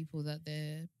 tell people that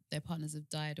their partners have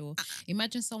died, or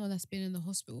imagine someone that's been in the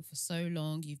hospital for so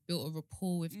long, you've built a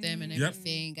rapport with them and Yep.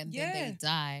 everything, and Yeah. then they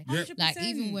die. Yep. Like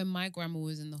even when my grandma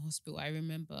was in the hospital, I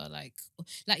remember like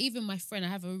even my friend, I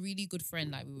have a really good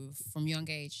friend, like we were from young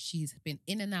age. She's been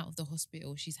in and out of the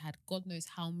hospital. She's had God knows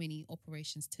how many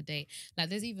operations to date. Like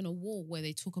there's even a wall where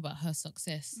they talk about her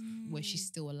success, where she's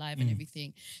still alive and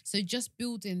everything. So just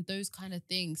building those kind of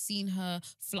things, seeing her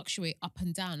fluctuate up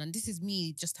and down, and this is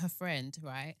me, just her friend,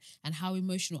 right? And how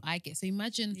emotional I get. So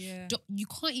imagine Yeah. you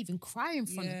can't even cry in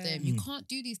front of Yeah. them. You can't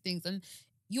do these things, and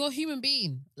you're a human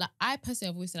being. Like I personally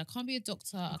have always said, I can't be a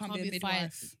doctor. I can't be a fire.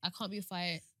 midwife. I can't be a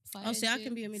fire. I'll say I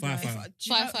can be a midwife. Firefighter. Do you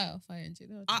know- Fire engine.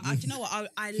 do you know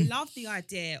what? I love the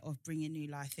idea of bringing new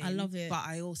life in. I love it. But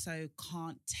I also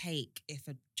can't take if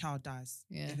a child dies.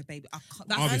 Yeah. If a baby. I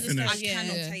can't. I'll be I finished.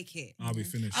 cannot Yeah. take it. I'll be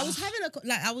finished. I was having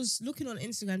I was looking on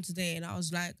Instagram today and I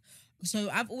was like,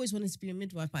 so I've always wanted to be a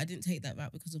midwife, but I didn't take that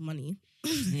route because of money.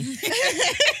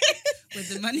 With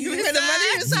the money Where the money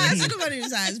resides, where the money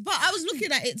resides. But I was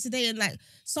looking at it today and like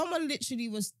someone literally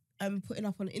was putting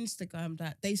up on Instagram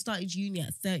that they started uni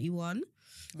at 31.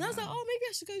 And I was like, Wow. oh, maybe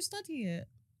I should go study it.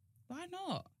 Why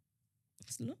not?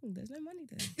 It's long. There's no money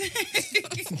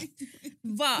there.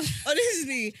 But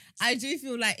honestly, I do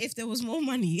feel like if there was more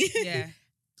money, Yeah.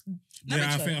 Yeah,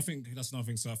 Amateur. I think that's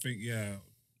nothing. So I think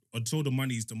until the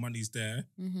money's there,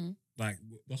 Mm-hmm. like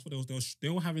that's what they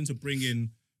were having to bring in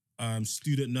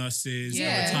student nurses,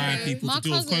 Yeah. retired people my to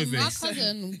deal with cousin, COVID. my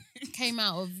cousin came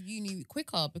out of uni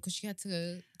quicker because she had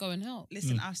to go and help.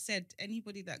 Listen, I've said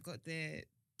anybody that got their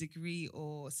degree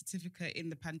or certificate in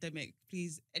the pandemic,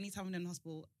 please, anytime I'm in the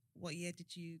hospital, what year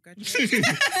did you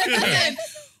graduate?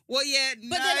 What year?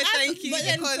 But no, then, thank you. but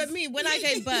then because- for me, when I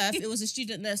gave birth, it was a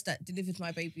student nurse that delivered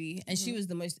my baby, and she was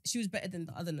she was better than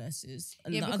the other nurses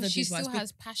and Yeah, the because other she midwives. still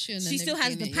has passion. She and still has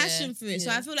the everything, passion yeah. for it. So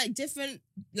Yeah. I feel like different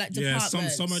Yeah,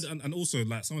 departments. and also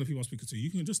like some of the people I'm speaking to, you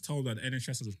can just tell that the NHS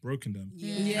has just broken them.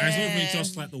 Yeah. And it's not even Yeah.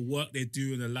 just like the work they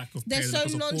do and the lack of They're pay, the so lack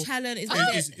of support. nonchalant.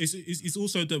 It's It's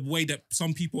also the way that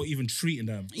some people are even treating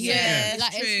them. Yeah.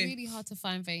 Like True. it's really hard to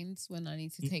find veins when I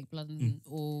need to take blood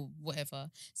or whatever.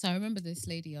 So I remember this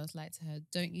lady. I was like to her,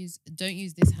 "Don't use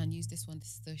this hand. Use this one."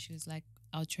 She was like,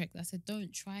 "I'll check." I said,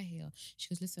 "Don't try here." She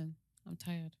goes, "Listen, I'm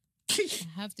tired. I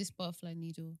have this butterfly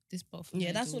needle. This butterfly.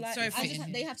 Yeah, that's needle. all. Sorry, I for-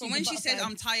 just, they have to. But do when the she said, butterfly.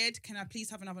 I'm tired, can I please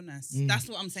have another nurse? Mm. That's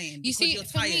what I'm saying. You because see, you're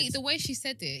for tired. me, the way she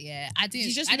said it, I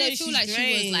You just I know didn't feel she's like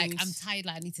she was like, drained. "I'm tired,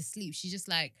 like I need to sleep." She's just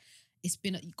like, "It's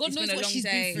been God It's knows been a what long she's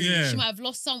day. been through. Yeah. She might have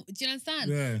lost some. Do you understand?"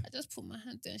 Yeah. I just put my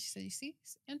hand there and she said, "You see,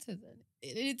 it's entered."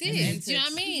 It did. It's Do you know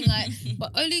what I entered. mean? Like,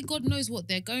 but only God knows what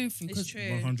they're going through. It's Because true.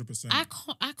 100%.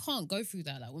 I can't go through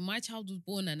that. Like when my child was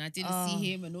born and I didn't Oh,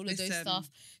 see him and all of those listen. stuff.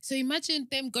 So imagine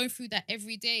them going through that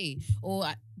every day.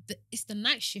 Or it's the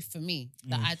night shift for me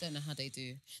that I don't know how they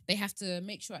do. They have to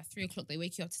make sure at 3:00 they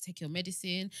wake you up to take your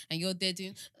medicine, and you're there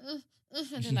doing,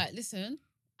 and they're like, "Listen,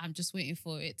 I'm just waiting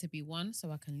for it to be 1 so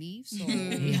I can leave. So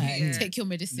Yeah. take your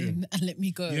medicine and let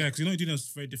me go. Yeah, because you're doing a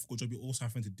very difficult job. You're also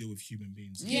having to deal with human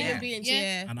beings. Yeah. Human beings, Yeah.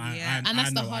 yeah. And Yeah. And that's I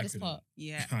the know I hardest couldn't. part.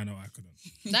 Yeah. I know I couldn't.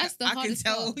 That's the I can hardest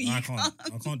tell part. you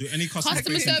I can't do any customer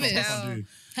Customer facing service. stuff. I can't do.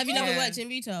 Have you never Yeah. worked in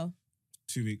retail?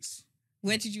 2 weeks.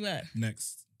 Where did you work?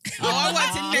 Next. Oh, I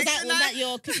worked in was next that, to was that. that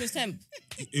your Christmas temp?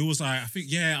 It was like, I think,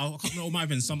 yeah, I can't remember, it might have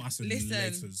been some acid Listen.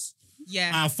 laters.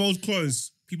 Yeah. Fold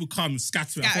clothes. People come,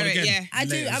 scatter it. I Scatter fold it, again. yeah. I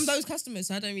do. Laters. I'm those customers,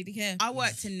 so I don't really care. I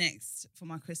worked in Next for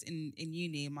my in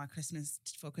uni, my Christmas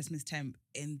temp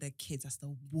in the kids. That's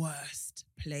the worst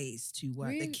place to work.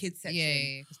 Really? The kids section.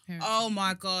 Yeah. 'Cause parents- Oh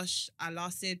my gosh. I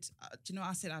lasted, do you know what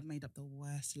I said? I made up the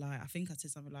worst lie. I think I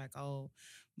said something like, oh,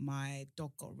 my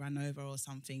dog got run over or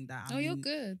something. That Oh, you're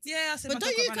good. Yeah, I said But my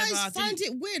don't dog you got run over. I guys find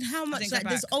didn't- it weird how much didn't like go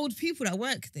there's back. old people that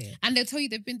work there? And they'll tell you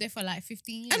they've been there for like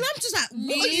 15 years. And I'm just like, what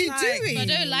are Me, you like, doing? If I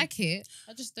don't like it,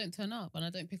 I just don't turn up and I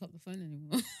don't pick up the phone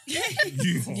anymore.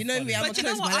 You know me, I'm But a do you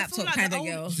know close what? my I feel laptop like kind the of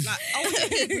girl. like older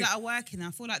people that are working,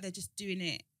 I feel like they're just doing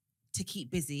it to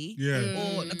keep busy.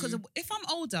 Yeah. Or because if I'm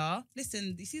older,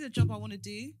 listen, you see the job I want to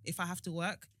do if I have to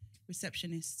work?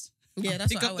 Receptionist. Yeah,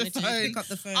 that's Pick what I up the want to do. phone. Pick up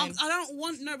the phone. I don't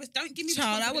want don't give me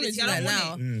Child, I want to responsibility. do that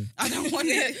now. Yeah. I don't want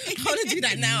it. I want to do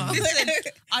that now. Listen,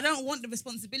 I don't want the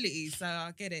responsibility, so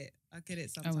I get it.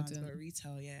 Sometimes, wouldn't. but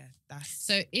retail, yeah, that's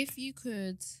So if you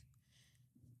could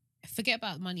forget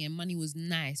about money and money was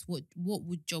nice, what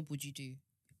job would you do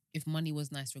if money was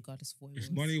nice regardless of what it was?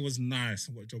 If money was nice,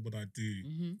 what job would I do?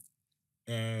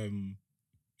 Mm-hmm.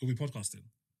 It'll be podcasting.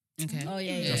 Okay. Oh,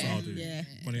 yeah, That's what I'll do. Yeah.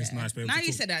 Money is nice, but now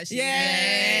you said that.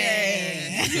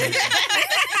 Yeah.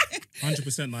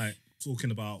 100% like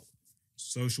talking about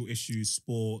social issues,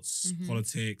 sports, Mhm.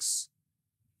 politics,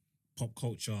 pop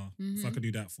culture. If I Mhm. could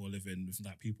do that for a living with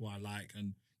like people I like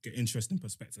and get interesting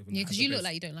perspective. and Yeah, that because type you of look base.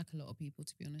 like you don't like a lot of people,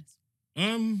 to be honest.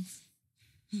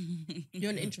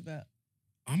 You're an introvert.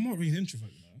 I'm not really an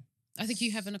introvert, you know. I think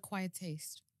you have an acquired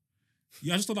taste.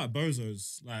 Yeah, I just don't like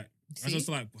bozos. Like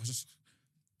See?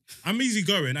 I'm easy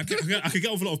going. I could get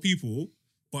off a lot of people,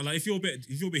 but like if you're a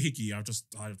bit hickey, I'm just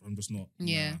not.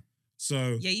 Yeah. Nah.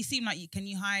 So Yeah, you seem like can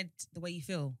you hide the way you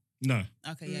feel? no,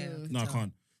 Okay, yeah. Mm. could no, I tell.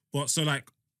 can't. But so like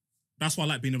that's why I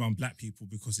like being around black people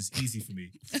because it's easy for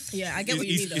me. Yeah, I get what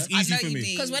you mean, It's though. easy I know for you me.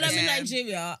 mean. Because when I'm in Yeah.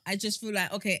 Nigeria, I just feel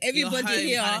like, okay, You're everybody home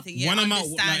here, kind of thing, yeah, when I'm out,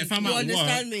 like, understand. if I'm you at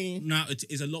understand work, me. now it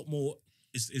is a lot more.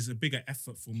 It's a bigger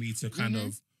effort for me to kind Mhm.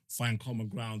 of find common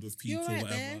ground with people, You're right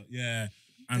whatever. there. Yeah,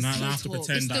 and The I have to small talk.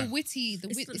 pretend It's the that. witty,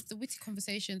 It's it's the witty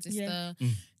conversations. It's Yeah. the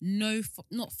Mm.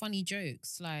 not funny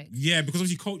jokes. Like Yeah, because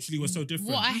obviously culturally we're so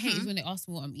different. what I hate is Mhm. when they ask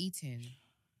me what I'm eating.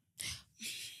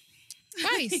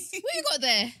 Rice, what you got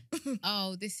there?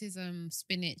 Oh, this is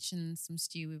spinach and some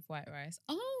stew with white rice.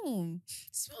 Oh,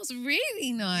 smells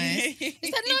really nice.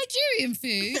 Is that Nigerian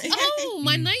food? Oh,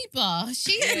 my neighbour,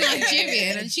 she's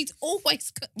Nigerian and she's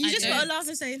always You I just don't gotta laugh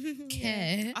and say,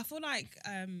 care. I feel like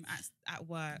at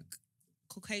work,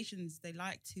 Caucasians they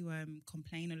like to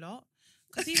complain a lot.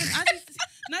 Because even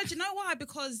do you know why?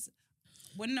 Because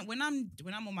when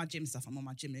I'm on my gym stuff, I'm on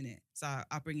my gym in it. So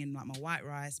I bring in like my white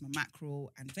rice, my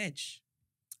mackerel, and veg.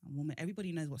 And woman,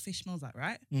 everybody knows what fish smells like,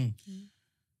 right? Mm.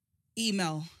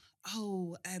 Email.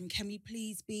 Oh, can we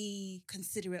please be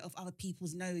considerate of other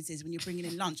people's noses when you're bringing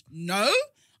in lunch? No,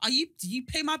 do you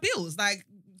pay my bills? Like,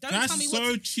 don't That's tell me so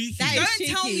what. To, cheeky. That is don't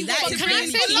tell me cheeky. what That to is Can I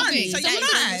bring say for lunch. something? So That you're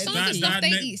is mad. Some of the That- stuff that they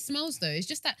ne- eat smells though. It's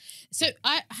just that. So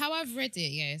how I've read it,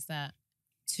 yeah, is that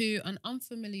to an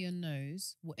unfamiliar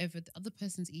nose, whatever the other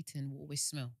person's eating will always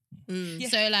smell. Mm. Yeah.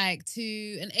 So like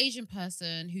to an Asian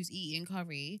person who's eating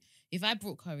curry, if I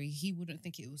brought curry, he wouldn't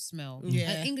think it will smell.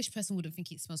 Yeah. An English person wouldn't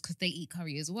think it smells because they eat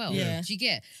curry as well. Yeah. Do you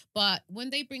get? But when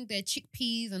they bring their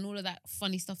chickpeas and all of that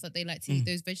funny stuff that they like to eat,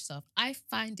 those veg stuff, I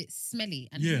find it smelly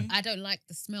and Yeah. I don't like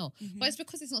the smell. Mhm. But it's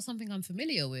because it's not something I'm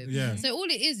familiar with. Yeah. So all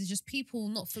it is just people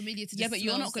not familiar to the Yeah, but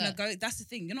you're not smells gonna that- go. That's the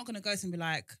thing. You're not gonna go and be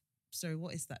like, "Sorry,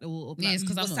 what is that?" Or Yeah, it's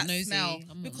 'cause I'm "What's not that nosy. smell?"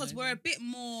 I'm not Because nosy. we're a bit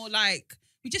more like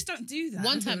we just don't do that.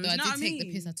 One time though, Do I you know did what take the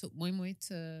mean? piss. I took moi moi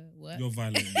to work. You're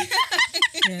violating.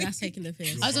 Yeah, that's taking the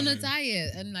piss. I was on a Right.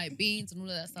 diet and like beans and all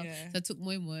of that stuff. Yeah. So I took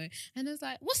moi moi and I was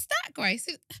like, "What's that, Grace?"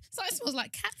 So it smells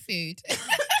like cat food.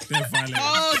 They're violating.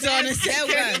 Hold on a They're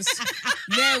worse.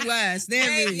 They're worse. Yeah,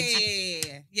 They're rude.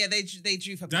 yeah. Yeah, they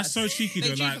drew for blood. That's so cheeky They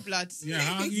though. drew Like, for blood. yeah,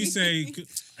 how can you say,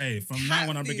 hey, from now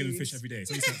on I'm bringing in food. fish every day.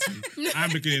 So I'm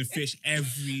bringing in fish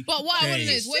every But what I want to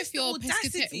know day. is, what It's if you're just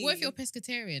the audacity. what if you're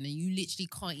pescatarian and you literally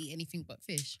can't eat anything but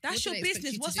fish? That's What do your they expect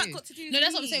business. you to What's do? that got to do? No, with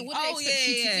that's what I'm me? saying. What do they expect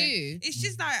you to do? It's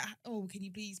just like, oh, can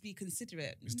you please be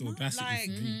considerate? It's the Not audacity like,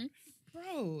 for me. Mhm.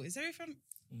 bro, is everything?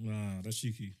 Nah, that's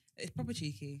cheeky. It's proper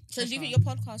cheeky. So do you think Proper.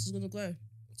 your podcast is gonna grow?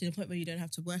 To the point where you don't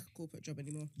have to work a corporate job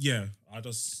anymore. Yeah, I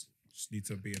just need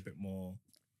to be a bit more,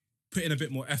 put in a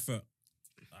bit more effort.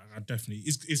 I definitely,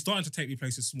 it's starting to take me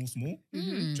places small. Do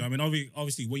you know what I mean?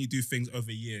 Obviously, when you do things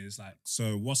over years, like,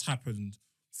 so what's happened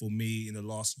for me in the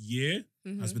last year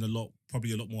has been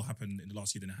probably a lot more happened in the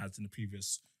last year than it has in the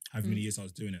previous however many years I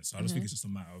was doing it. So I just think it's just a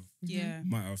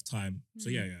matter of time. So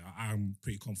yeah, I'm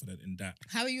pretty confident in that.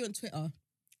 How are you on Twitter?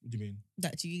 What do you mean?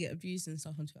 That do you get abused and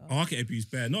stuff on Twitter? Oh, I get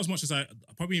abused bare. Not as much as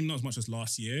probably not as much as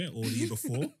last year or the year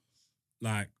before.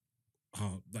 like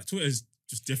Twitter is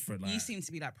just different. Like, You seem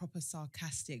to be like proper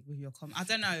sarcastic with your comments. I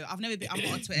don't know. I've never been. I'm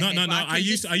not on Twitter. no. but I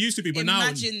used to be, but now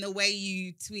imagine the way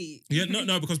you tweet. yeah,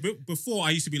 no, because before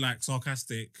I used to be like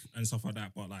sarcastic and stuff like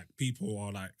that. But like people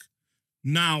are like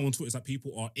now on Twitter, it's like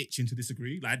people are itching to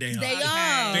disagree. Like they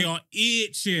are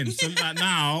itching. So like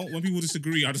now when people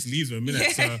disagree, I just leave them a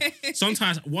minute. So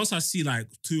sometimes once I see like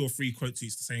 2 or 3 quote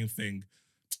tweets the same thing,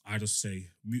 I just say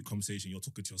mute conversation. You're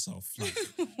talking to yourself. Like,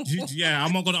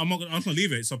 I'm not gonna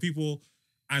leave it. So people,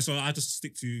 and so I just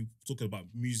stick to talking about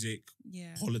music,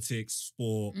 politics,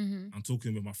 sport, and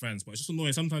talking with my friends. But it's just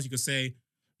annoying. Sometimes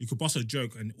you could bust a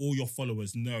joke and all your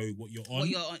followers know what you're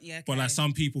on. But like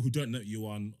some people who don't know what you're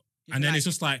on, and then it's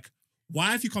just like,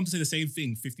 why have you come to say the same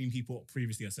thing 15 people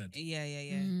previously have said? Yeah.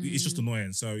 It's just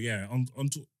annoying. So yeah, on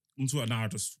Twitter now I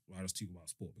just talk about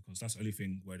sport because that's the only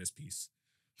thing where there's peace.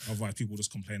 Otherwise, people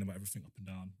just complain about everything up and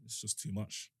down. It's just too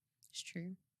much. It's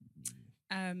true.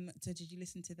 So did you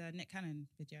listen to the Nick Cannon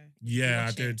video? Yeah,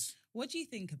 I did. What do you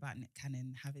think about Nick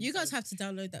Cannon having? You guys have to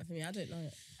download that for me. I don't know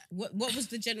it. What was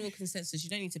the general consensus? You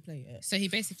don't need to play it. So he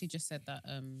basically just said that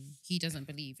he doesn't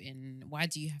believe in why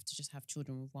do you have to just have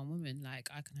children with one woman? Like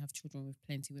I can have children with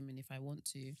plenty of women if I want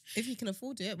to. If you can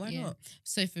afford it, why not?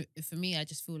 So for me, I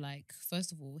just feel like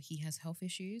first of all he has health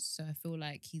issues. So I feel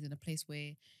like he's in a place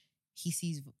where he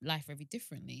sees life very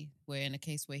differently. We're in a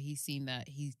case where he's seen that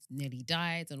he's nearly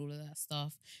died and all of that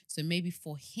stuff. So maybe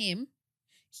for him,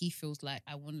 he feels like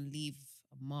I want to leave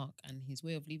a mark, and his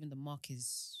way of leaving the mark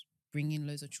is bringing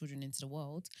loads of children into the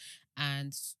world.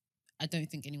 And I don't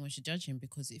think anyone should judge him,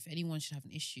 because if anyone should have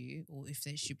an issue, or if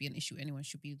there should be an issue, anyone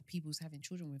should be the people who's having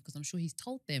children with, because I'm sure he's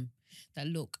told them that,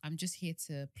 look, I'm just here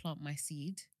to plant my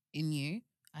seed in you.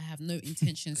 I have no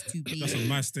intentions to be. That's a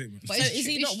nice statement. But so is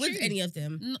he not with any of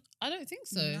them? No, I don't think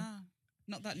so. Nah,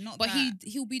 not that. But that.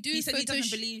 he'll be doing. He said he photo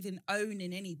doesn't believe in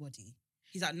owning anybody.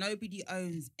 He's like, nobody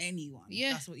owns anyone.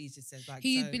 Yeah. That's what he just says. Like,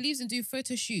 he believes in doing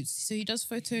photo shoots, so he does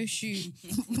photo shoot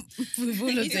with all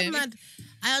of He's them. mad.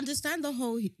 I understand the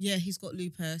whole. Yeah, he's got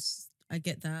lupus. I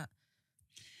get that.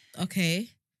 Okay,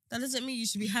 that doesn't mean you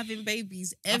should be having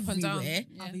babies Up and down. everywhere.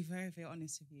 Yeah. I'll be very, very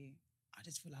honest with you. I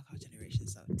just feel like our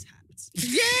generation's so tapped.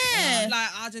 Yeah.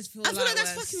 I just feel I feel like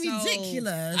that's we're fucking so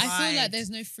ridiculous. I feel like fried. there's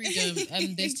no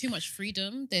freedom. There's too much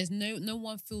freedom. There's no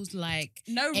one feels like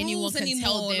no anyone rules can anymore.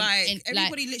 tell them. Like and,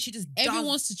 everybody literally just everyone does.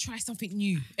 wants to try something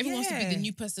new. Everyone wants to be the Yeah.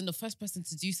 new person, the first person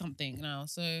to do something now.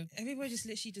 So Everybody just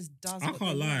literally just does. I what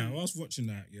can't they lie. want. I was watching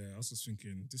that. Yeah, I was just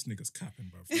thinking, this nigga's capping,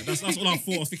 bro. That's all I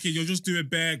thought. I was thinking, you're just doing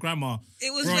bare grammar,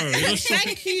 It was. bro. You're just chopping,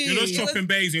 Thank you. you're just It was- chopping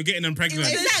babes. You're getting them pregnant.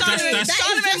 Exactly. That's-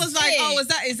 Charlemagne was just like, it. "Oh, is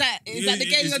that the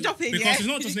game you're dropping?" Because Yeah. it's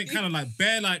not just Nick Cannon, like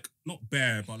bare, like not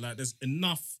bare, but like there's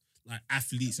enough like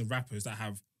athletes and rappers that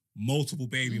have multiple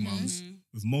baby mums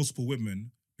with multiple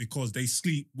women because they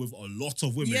sleep with a lot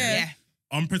of women, Yeah.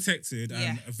 unprotected,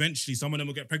 and Yeah. eventually some of them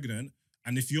will get pregnant.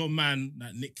 And if you're a man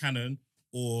like Nick Cannon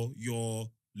or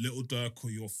your Little Dirk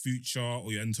or your Future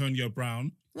or your Antonio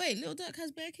Brown, Wait, Lil Durk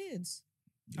has bare kids.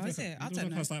 Oh, is it? I Lil don't Durk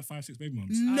know. has like 5-6 baby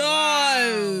mums. Oh, No.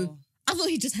 wow. I thought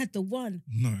he just had the one.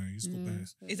 No, he's got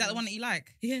bears. Is that the one that you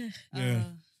like? Yeah. Yeah.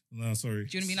 No, sorry.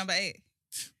 Do you want to be number 8?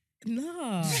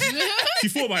 No. She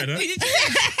thought about it.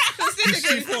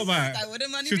 She thought about it. Like, what the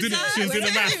money She was doing reside? the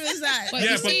Where math. money reside? But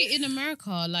Yeah, you but- see, in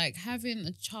America, like having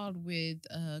a child with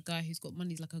a guy who's got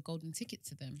money is like a golden ticket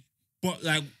to them. But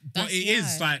like, but That's it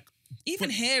is why. like Even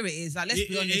here it is. Like, let's be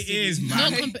It- honest. it with you. is,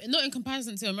 man. Not in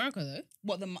comparison to America, though.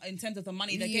 What in terms of the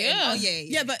money they're Yeah. getting? Oh yeah.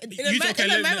 Yeah, but in, You Amer- okay, in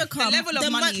let- America, the level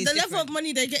of money is the level different. of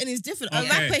money they're getting is different. A Okay.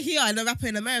 rapper here and a rapper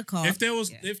in America. if there was,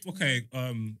 Yeah. if okay,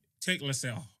 take let's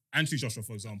say Anthony Joshua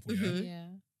for example. Yeah? Mhm. Yeah.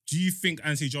 Do you think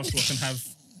Anthony Joshua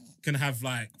can have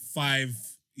like 5?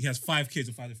 He has 5 kids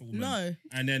with 5 different women. No.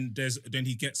 And then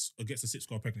he gets a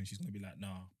 6-girl pregnant. She's gonna be like,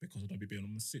 nah, because I don't be being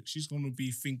on the 6. She's gonna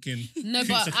be thinking. No, Things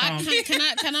but to I come.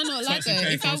 can I not lie Slice and though?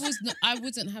 If I capers. was, I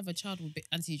wouldn't have a child with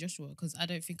Anthony Joshua because I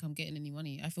don't think I'm getting any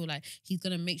money. I feel like he's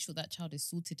gonna make sure that child is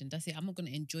sorted and that's it. I'm not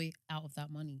gonna enjoy out of that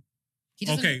money. He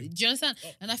doesn't. Okay. Do you understand?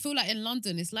 And I feel like in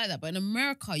London it's like that, but in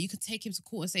America you could take him to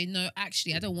court and say, no,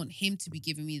 actually, I don't want him to be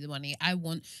giving me the money. I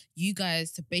want you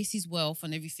guys to base his wealth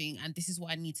and everything, and this is what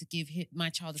I need to give my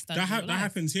child a standard. That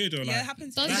happens here though. Like, Yeah, it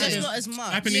happens. Does here. it? It's Yeah. just not as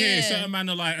much. happened here. Yeah. Certain men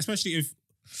are like, especially if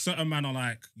certain men are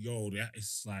like, yo,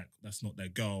 it's like that's not their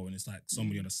girl, and it's like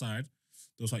somebody on the side.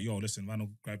 They was like, yo, listen, man, will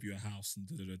grab you a house and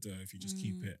if you just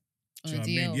keep it. Do you know what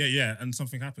I mean? DL. Yeah, and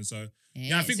something happens. So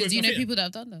yeah, I think So with- do you I know think- people that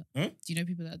have done that? Huh? Do you know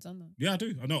people that have done that? yeah, I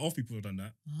do. I know of people who've done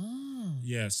that. Oh.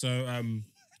 Yeah, so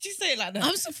Did you say it like that?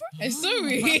 I'm surprised.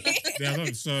 Sorry. yeah, I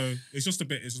don't. So it's just a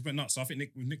bit nuts. So I think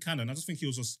Nick Cannon, I just think he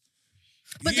was just.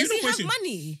 But he's does he not have wasting-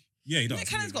 money? Yeah, he does. Nick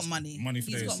Cannon's got money. Money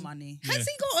for He's days. got money. Yeah. Has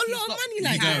he got a He's lot of got- money he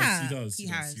like does, that? He does. He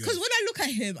has. Because when I look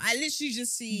at him, I literally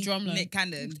just see Drumline. Nick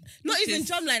Cannon. not even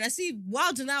Just- drumline. I see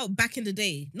Wild and Out back in the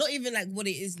day. Not even like what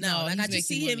it is now. No, like I he's just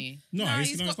see making him. money. No, No, he's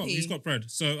he's got got bread.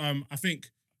 So I think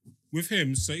with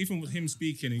him, so even with him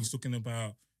speaking, he's talking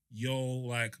about, yo,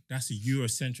 like that's a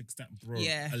Eurocentric stat, bro.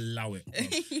 Yeah. Allow it,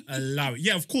 bro. Allow it.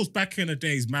 Yeah, of course, back in the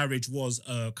days, marriage was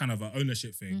a kind of an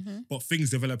ownership thing, Mhm. but things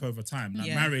develop over time. Like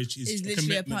Yeah. marriage is It's a literally a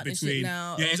commitment partnership between.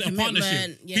 now, Yeah, or it's a commitment,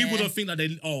 partnership. yeah. People don't think that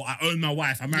I own my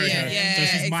wife. I married Yeah. her, Yeah,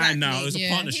 so she's mine now. exactly. It's a Yeah.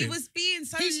 partnership. He was being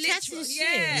so He's literal. chatting shit.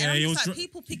 Yeah, Yeah, I'm he just was like, dr-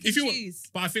 people pick if and you choose.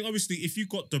 But I think obviously if you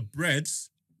got the breads,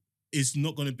 it's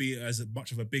not going to be as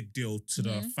much of a big deal to the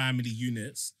Mhm. family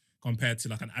units compared to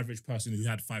like an average person who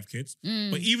had 5 kids. Mm.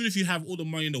 But even if you have all the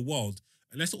money in the world,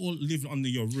 unless all live under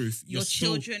your roof, Your you're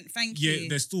still, children, thank yeah, you.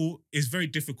 there's still, it's very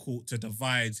difficult to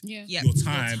divide Yeah. Yeah, your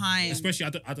time. time. Especially, I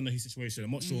don't know his situation.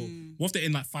 I'm not sure. Mm. What if they're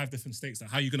in like 5 different states? Like,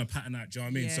 how are you going to pattern that? Do you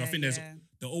know what I mean? So I think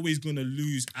they're always going to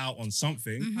lose out on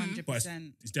something. Mhm.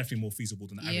 100%. It's definitely more feasible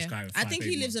than the average Yeah. guy. With I 5 think he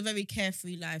baby lives mums. a very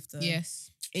carefree life, though.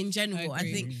 Yes. In general, I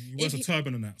agree. think He wears if a he-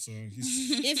 turban and that, so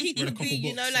he's if he read a could couple be,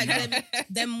 you know, books. like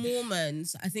them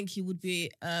Mormons, I think he would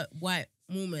be a white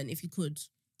Mormon if he could.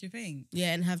 Do you think?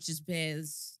 Yeah, and have just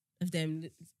bears of them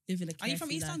living a Are you from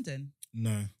carefree East life. London?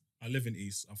 No, I live in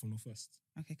East. I'm from Northwest.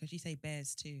 Okay, because you say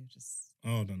bears too. Just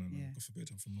Oh no! Yeah. God forbid,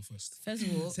 I'm from Northwest. First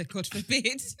of all, so God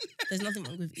forbid. there's nothing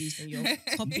wrong with East, and you're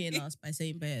copying us by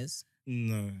saying bears.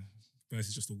 No, Bears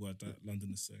is just a word that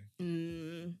Londoners say.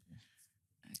 Mm.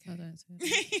 I don't say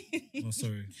it. Oh,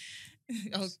 sorry.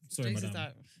 Oh, Sorry, Joyce is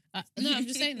madam. like, No, I'm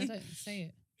just saying. I don't say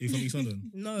it. Are you from East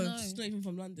London? No, No. it's not even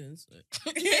from London. So.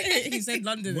 He said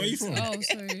London. Where are you from? Oh,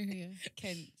 sorry. Yeah.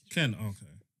 Kent. Ken. Oh, okay.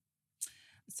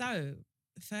 So,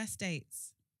 first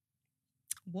dates.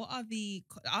 What are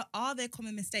are there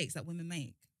common mistakes that women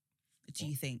make? Do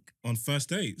you think? On first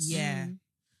dates. Yeah. Mm.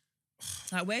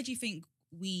 Like, where do you think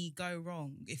we go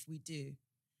wrong if we do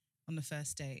on the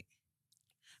first date?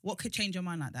 What could change your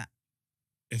mind like that?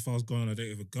 If I was going on a date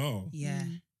with a girl, Yeah.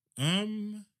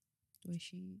 Mm. The way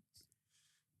she.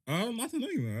 I don't know,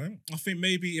 man. I think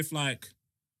maybe if like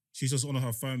she's just on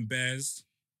her phone, bears.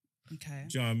 Okay.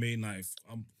 Do you know what I mean? Like if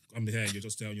I'm here, you're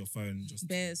just there on your phone. Just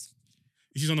Bears.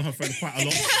 she's on her phone quite a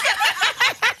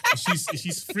lot.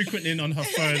 she's frequently on her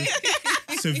phone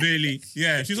severely.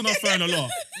 Yeah, if she's on her phone a lot.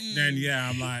 Then yeah,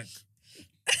 I'm like,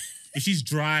 if she's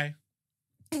dry.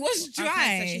 What's Okay,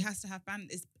 dry? so she has to have banter.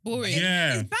 Is Boring.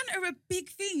 Yeah. Is banter a big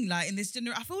thing? Like in this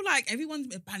generation, I feel like everyone's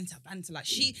banter. Like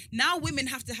now women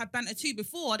have to have banter too.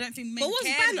 Before I don't think men But what's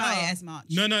cared about banter? it as much.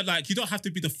 No, like you don't have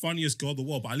to be the funniest girl in the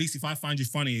world, but at least if I find you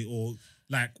funny or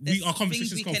like There's our things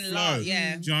conversations we can can flow. laugh,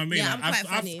 yeah. Do you know what I mean? Yeah, Like, I'm quite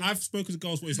funny. I've spoken to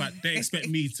girls where it's like they expect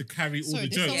me to carry all Sorry, the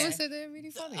did jokes. someone Yeah. say they're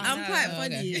really funny? I I'm know. quite Oh,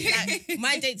 funny. okay. Like,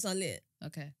 my dates are lit.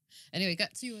 Okay. Anyway,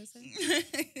 get to you. what I was saying.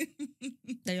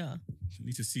 They are. I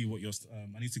need to see what your.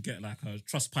 I need to get like a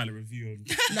Trustpilot review.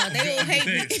 No, they all hate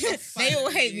me. Dates. They all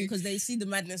hate me because they see the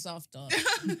madness after.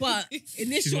 But She's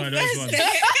initial one of those first ones.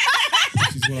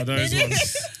 date, She's one of those It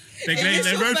ones. They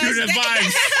Initial rope you first the date.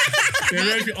 vibes. They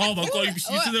rope you. Oh my god! You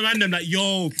see the random like,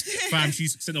 yo, fam.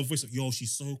 She's sent a voice like, yo,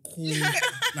 she's so cool.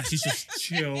 Like she's just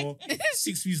chill.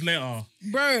 6 weeks later,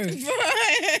 Bro.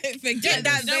 forget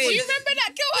that, No, babe. Do you remember that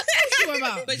girl I told you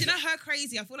about? But you know her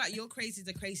crazy. I feel like your crazy is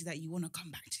the crazy that you want to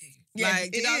come back to. Yeah,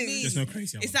 Like, do you know what I it is. mean? there's no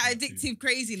crazy. I It's want that to come back to. addictive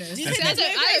craziness. Do you There's think no- there's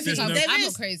I don't there's think no- I'm there not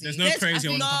is- crazy. There's no There's- crazy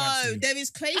I want to come back No, to. there is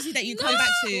crazy that you come back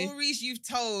to. Stories you've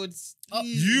told.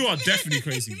 You are definitely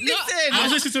crazy. Listen. I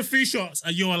was listening to 3 shots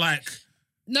and you were like,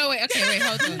 No, wait,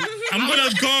 hold on. I'm gonna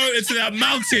go into that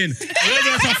mountain and you're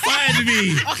going to find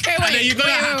me. Okay, And then you're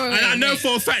gonna, wait, and I know wait.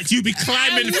 for a fact you'll be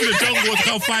climbing through the jungle to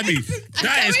come find me.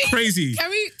 That is crazy.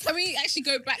 Can we actually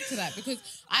go back to that? Because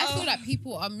I feel like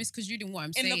people are misconstruing what I'm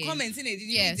In saying. the comments, innit? Did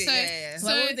you Yeah, read it? so- Yeah. so-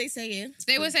 What were they saying?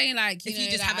 They were saying like, If you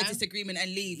know, just that have a I'm- disagreement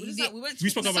and leave. What is Yeah. that? We weren't We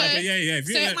spoke talking about So- it. Yeah. If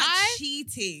you so like, about I-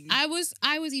 cheating. I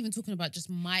was even talking about just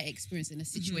my experience in a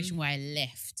situation where I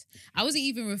left. I wasn't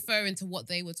even referring to what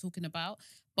they were talking about,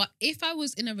 But if I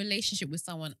was in a relationship with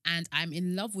someone and I'm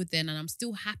in love with them and I'm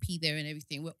still happy there and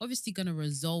everything, we're obviously going to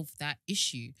resolve that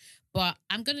issue. But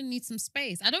I'm going to need some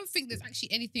space. I don't think there's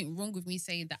actually anything wrong with me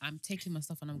saying that I'm taking my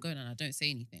stuff and I'm going and I don't say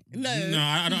anything. No,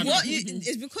 I don't.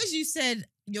 it's because you said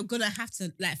you're gonna have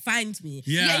to like find me.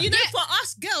 Yeah. You know, for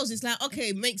us girls, it's like okay,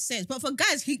 it makes sense. But for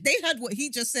guys, they heard what he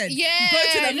just said. Yeah, go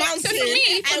to the no, mountain. so for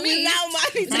me, and we now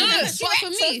money. No, but for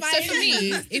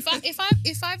me, find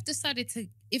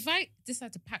if I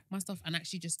decide to pack my stuff and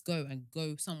actually just go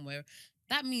somewhere,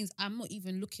 that means I'm not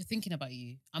even thinking about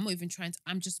you. I'm not even trying to.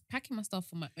 I'm just packing my stuff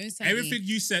for my own sanity. Everything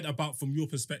you said about from your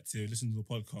perspective, listening to the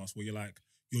podcast, where you're like,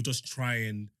 you're just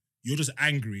trying, you're just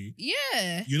angry.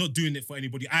 Yeah. You're not doing it for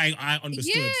anybody. I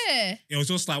understood. Yeah. It was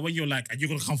just like when you're like, you're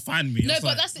gonna come find me. No, It's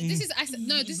but like,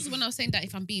 this is when I was saying that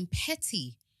if I'm being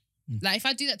petty. Like if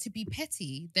I do that to be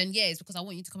petty, then yeah, it's because I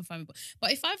want you to come and find me.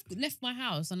 But if I've left my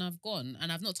house and I've gone and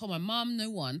I've not told my mum, no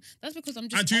one, that's because I'm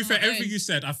just. And to be on fair, my everything own. you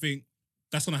said, I think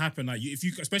that's gonna happen. Like if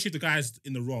you, especially if the guy's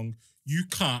in the wrong, you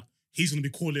cut. He's gonna be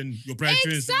calling your brethren.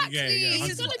 Exactly. Yeah,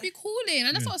 He's 100%. gonna be calling.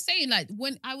 And that's Yeah. what I was saying. Like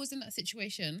when I was in that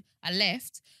situation, I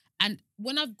left. And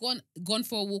when I've gone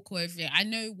for a walk or everything, I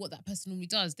know what that person normally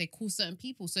does. They call certain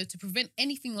people. So to prevent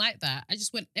anything like that, I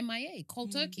just went MIA,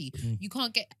 cold turkey. You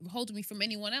can't get hold of me from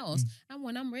anyone else. And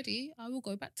when I'm ready, I will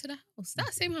go back to the house.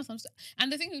 That same house.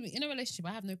 And the thing is, in a relationship,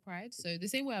 I have no pride. So the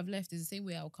same way I've left is the same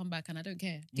way I will come back and I don't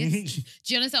care. Yes.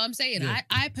 Do you understand what I'm saying? Yeah.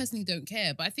 I personally don't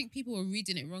care. But I think people are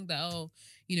reading it wrong that,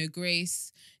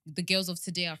 Grace, the girls of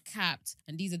today are capped.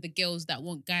 And these are the girls that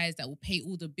want guys that will pay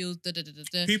all the bills. Da, da, da, da,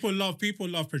 da. People love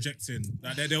projecting.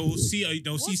 Like they'll see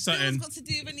What's something. got to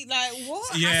do with any like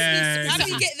what? Yeah, How did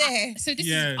we get there? So this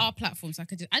Yeah. is our platform. So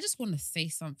I just want to say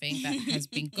something that has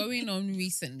been going on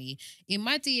recently in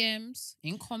my DMs,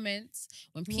 in comments,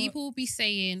 when people be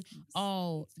saying,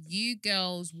 "Oh, you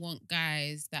girls want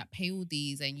guys that pay all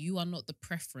these, and you are not the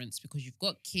preference because you've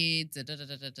got kids." Da, da, da,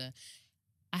 da, da, da.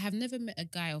 I have never met a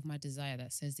guy of my desire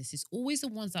that says this. It's always the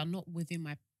ones that are not within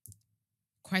my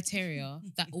criteria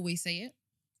that always say it.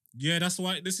 Yeah, that's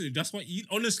why.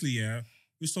 Honestly, yeah.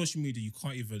 With social media, you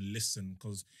can't even listen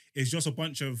because it's just a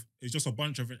bunch of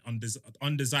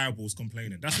undesirables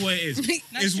complaining. That's what it is.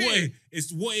 That's true.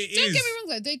 It's what it Don't is. get me wrong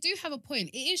though, they do have a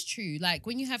point. It is true. Like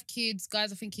when you have kids,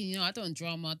 guys are thinking, I don't want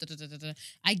drama. Da, da, da, da, da.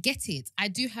 I get it. I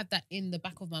do have that in the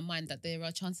back of my mind that there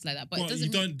are chances like that. But But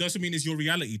it doesn't mean it's your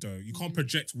reality though. You can't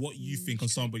project what you think on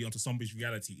somebody onto somebody's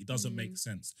reality. It doesn't make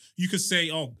sense. You could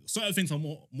say, oh, certain things are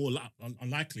more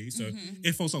unlikely. So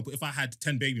if, for example, if I had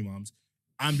 10 baby moms,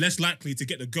 I'm less likely to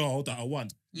get the girl that I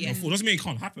want. Yeah. Doesn't mean it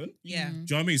can't happen. Yeah. Mm. Do you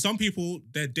know what I mean? Some people,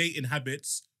 their dating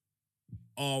habits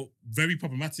are very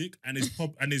problematic and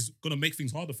is gonna make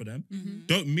things harder for them.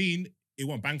 Don't mean it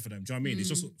won't bang for them. Do you know what I mean? It's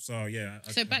just so yeah.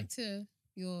 So back to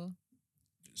your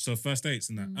So first dates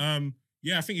and that.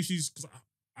 Yeah, I think if she's because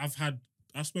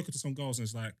I've spoken to some girls and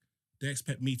it's like they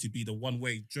expect me to be the one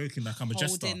way joking like I'm a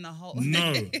jester. Holding the whole.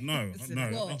 No.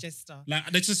 A jester. Like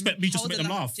they just expect me just to make them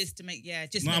laugh. Just to make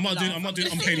just. No, make I'm me not doing- laugh. I'm not doing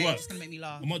just unpaid saying, work. It's gonna make me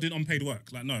laugh. I'm not doing unpaid work.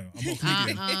 Like no, I'm not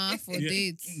a comedian. for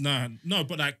dudes. No,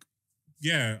 but like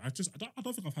yeah, I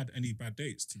don't think I've had any bad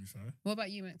dates to be fair. What about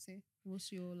you, Maxie?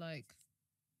 What's your like?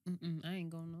 I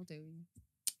ain't going no day with you.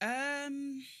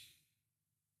 I'm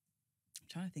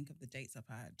trying to think of the dates I've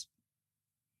had.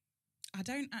 I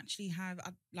don't actually have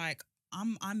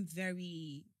I'm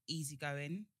very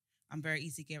easygoing. I'm very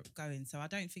easygoing, so I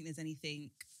don't think there's anything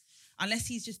unless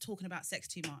he's just talking about sex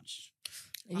too much.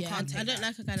 Yeah, can't take I don't that.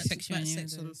 like a guy that talks Sexual about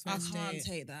sex on the innuendos. I first can't date.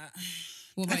 take that.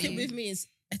 What I about think you? with me it's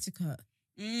etiquette.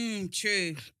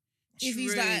 True. If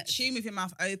he's True. like- chewing with your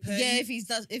mouth open. Yeah, if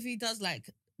he does like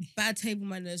bad table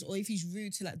manners or if he's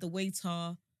rude to like the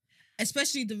waiter,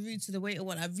 especially the rude to the waiter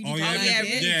one, I really don't like yeah,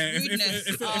 it. really. Rudeness.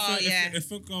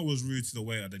 If a girl was rude to the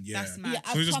waiter, then yeah. That's mad.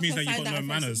 Yeah, So it just I means that proper you got find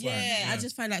no that manners, offensive. like, Yeah, yeah. I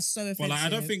just find that so offensive. But like, I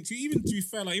don't think, even to be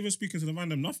fair, like even speaking to the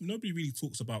random, nobody really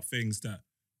talks about things that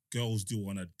girls do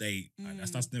on a date. Like,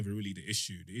 that's never really the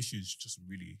issue. The issue is just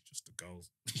really just the girls,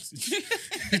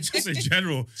 just in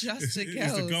general. Just the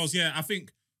It's the girls. girls. Yeah, I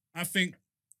think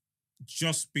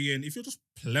just being, if you're just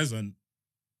pleasant,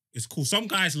 it's cool. Some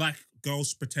guys like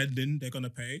girls pretending they're gonna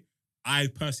pay. I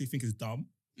personally think it's dumb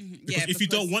because if you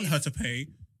don't want her to pay,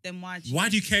 then why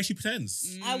do you care if she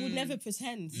pretends? I would never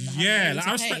pretend. that I'm Yeah, going like to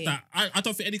I respect pay. that. I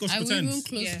don't think any girl should I will even pretend.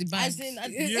 close Yeah. the bag. As in,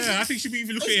 Yeah, I think she should be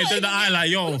even looking It's at it not in the eye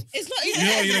like, yo, It's not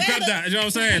even. you know, grab that. You know what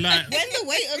I'm saying? Like, When the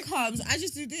waiter comes, I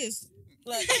just do this.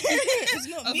 Like it's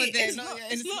not Over me. there, It's not- not. yeah,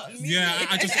 It's it's not me. yeah,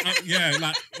 I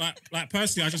just, like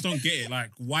personally, I just don't get it. Like,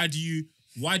 why do you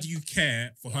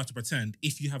care for her to pretend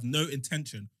if you have no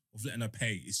intention of letting her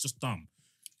pay? It's just dumb.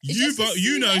 It's You just to but see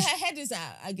you know. where her head is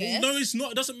at, I guess. No, it's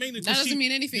not. It doesn't mean it. That doesn't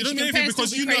mean anything. It doesn't She mean can anything pay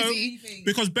because and you still know. be crazy.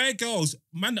 Because bare girls,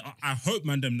 man, I hope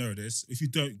man them know this. If you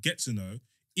don't get to know,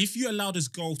 if you allow this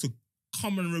girl to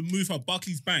come and remove her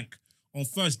Barclays Bank on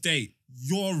first date,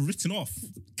 you're written off.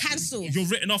 Cancel. You're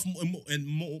written off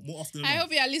more often than I not.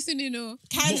 hope you are listening. No,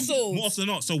 Cancel. More often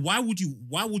than not. So why would you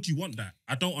want that?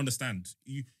 I don't understand.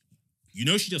 You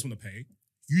know she doesn't want to pay.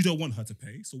 You don't want her to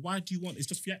pay. So why do you want? It's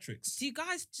just theatrics. Do you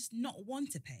guys just not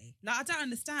want to pay? Like, I don't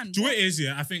understand. Do you know what it is?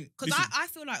 Yeah, I think Because listen, I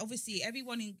feel like obviously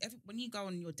when you go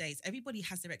on your dates, everybody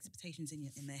has their expectations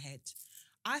in their head.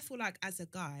 I feel like as a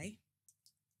guy,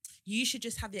 you should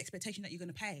just have the expectation that you're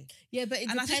going to pay. Yeah, but it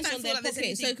And I just depends don't on feel their like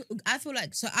there's pocket. So I feel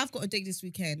like, I've got a date this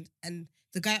weekend and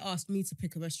the guy asked me to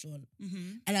pick a restaurant.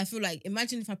 Mm-hmm. And I feel like,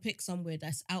 imagine if I pick somewhere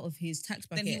that's out of his tax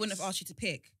bracket. Then he wouldn't have asked you to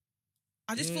pick.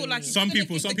 I just feel like if some you're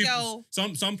gonna people, give the girl,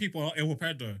 some people are ill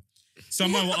prepared though.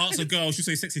 Someone will ask a girl, she'll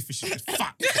say sexy fish.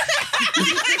 Fuck.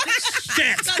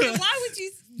 Shit. So then why would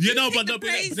you? Yeah, no, pick but the no,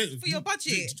 place for your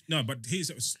budget. No, but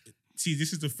see,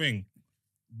 this is the thing.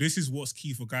 This is what's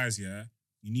key for guys. Yeah,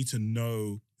 you need to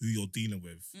know who you're dealing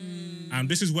with, and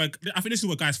this is where I think this is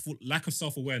where guys fall, lack of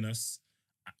self-awareness.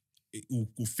 It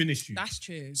will finish you. That's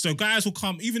true. So guys will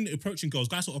come, even approaching girls.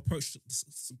 Guys will approach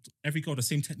every girl the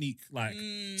same technique. Like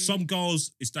some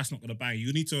girls, that's not gonna bang you.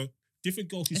 You need to different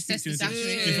girls you speak to in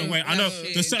a different way. I know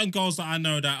there's certain girls that I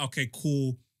know that okay,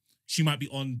 cool. She might be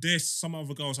on this. Some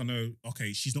other girls I know,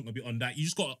 okay, she's not gonna be on that. You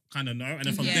just gotta kind of know. And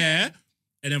then from there,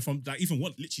 and then from like even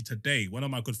literally today, one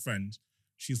of my good friends,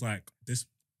 she's like, this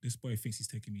boy thinks he's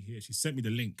taking me here. She sent me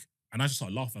the link, and I just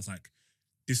started laughing. I was like,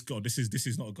 this girl, this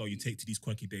is not a girl you take to these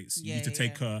quirky dates. You need to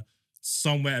take her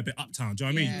somewhere a bit uptown. Do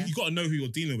you know what I mean? You got to know who you're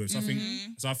dealing with. So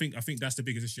I think that's the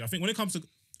biggest issue. I think when it comes to,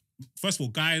 first of all,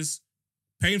 guys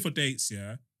paying for dates,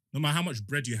 no matter how much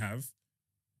bread you have,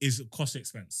 is cost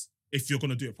expense. If you're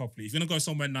gonna do it properly, if you're gonna go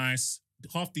somewhere nice,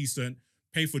 half decent,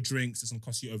 pay for drinks, it's gonna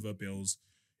cost you over bills.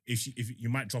 If you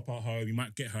might drop her home, you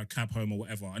might get her a cab home or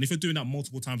whatever. And if you're doing that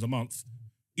multiple times a month,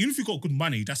 even if you've got good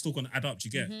money, that's still gonna add up. Do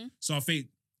you get? So I think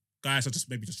guys are just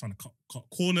trying to cut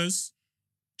corners.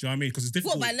 Do you know what I mean? Because it's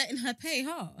difficult. What, by letting her pay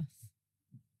half?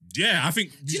 Yeah, I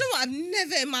think. Do you know what? I've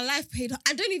never in my life paid.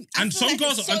 I don't even. And some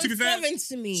girls, it's and so to be fair, foreign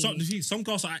to me. some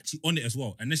girls are actually on it as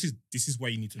well. And this is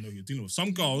where you need to know who you're dealing with.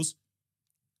 Some girls,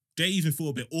 they even feel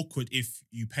a bit awkward if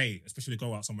you pay, especially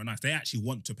go out somewhere nice. They actually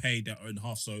want to pay their own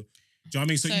half. So, do you know what I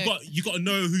mean? So you got to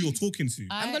know who you're talking to.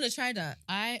 I'm gonna try that.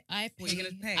 I pay. What are you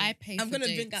gonna pay? I pay. I'm for gonna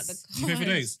dates bring out the You pay for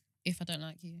dates. if I don't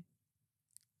like you.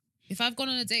 If I've gone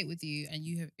on a date with you and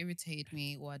you have irritated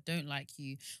me, or I don't like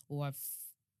you, or I've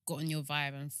gotten your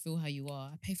vibe and feel how you are,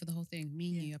 I pay for the whole thing.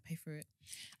 Me and you, I pay for it.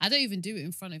 I don't even do it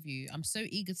in front of you. I'm so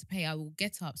eager to pay. I will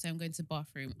get up, say I'm going to the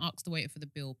bathroom, ask the waiter for the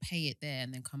bill, pay it there,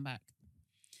 and then come back.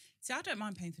 See, I don't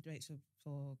mind paying for dates with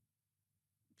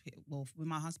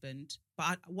my husband,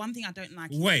 but one thing I don't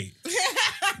like. Wait.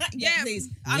 Yeah, please.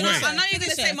 I know you're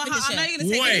gonna say my husband,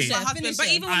 but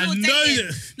even when we were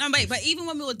dating, but even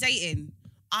when we were dating,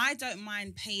 I don't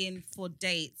mind paying for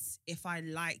dates if I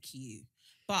like you,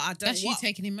 but I don't. That's you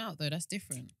taking him out though. That's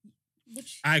different.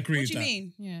 I agree What with do you that.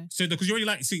 mean? Yeah. So because you already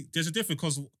like, see, there's a difference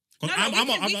because No,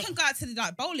 we can go out to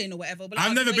like bowling or whatever. But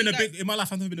I've never been in my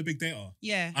life. I've never been a big dater.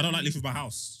 Yeah. I don't like living with my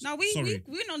house. No, we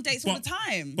went on dates all the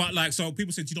time. But like, so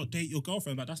people say, do you not date your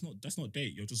girlfriend? Like, that's not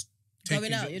date. You're just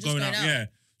Going out. You're just going out. Yeah.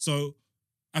 So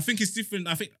I think it's different.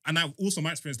 I think, and I've also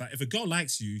my experience that if a girl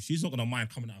likes you, she's not gonna mind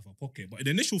coming out of her pocket. But in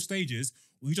the initial stages,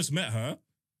 when you just met her,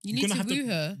 You you're need gonna to have woo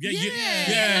her.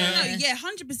 Yeah,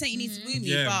 100% you need to woo me.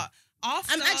 Yeah. But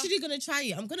after I'm actually gonna try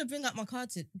it. I'm gonna bring up my card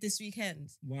this weekend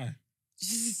Why?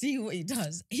 just to see what he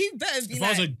does. He better be If like.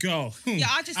 I was a girl,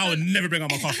 I would never bring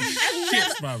out my car.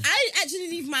 Shit, bruv. I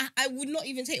actually I would not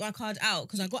even take my card out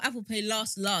because I got Apple Pay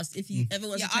last. If he ever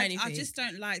wants to try anything. I just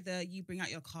don't like you bring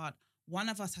out your card. One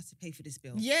of us has to pay for this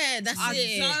bill. Yeah, that's I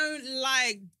it. don't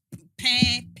like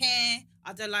pay.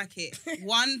 I don't like it.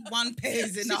 One pay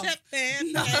is enough.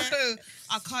 No,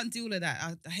 I can't do all of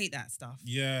that. I hate that stuff.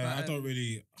 Yeah, But, I don't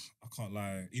really. I can't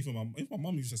lie. Even my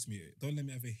mum used to say to me, "Don't let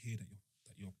me ever hear that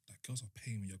girls are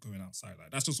paying when you're going outside."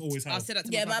 Like that's just always how. I'll say that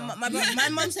to Yeah, my my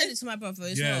brother. mum said it to my brother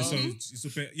as Yeah, well. so it's a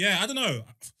bit. Yeah, I don't know.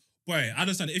 Boy, I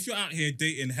understand. If you're out here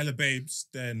dating hella babes,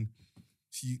 then.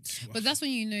 But that's when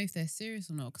you know if they're serious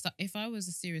or not. Because if I was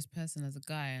a serious person as a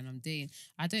guy and I'm dating,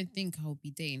 I don't think I would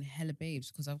be dating hella babes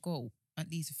because I've got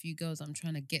at least a few girls I'm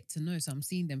trying to get to know, so I'm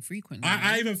seeing them frequently.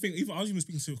 I even think, I was even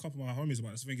speaking to a couple of my homies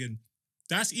about this, thinking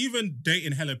that's even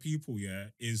dating hella people,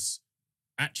 is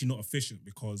actually not efficient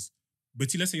because, but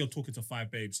let's say you're talking to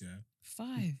 5 babes,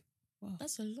 5. Wow.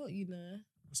 That's a lot, you know.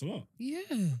 That's a lot. Yeah.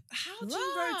 How do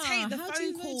you rotate the How do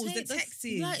you phone calls, the rotate? texts?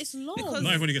 Like, it's long. Because-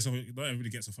 Not everybody gets a phone.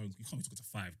 You can't be talking to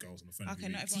 5 girls on the phone. Okay,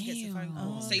 really. not everyone gets a phone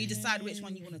call. Damn. So you decide which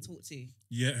one you want to talk to.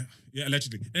 Yeah,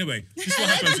 allegedly. Anyway, this is what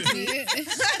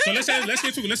happens. So let's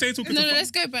say you're talking No, to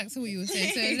let's go back to what you were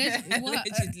saying. So what?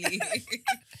 Allegedly.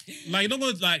 like, you know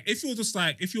what, like,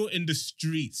 if you're in the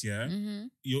streets, yeah, Mhm.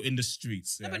 you're in the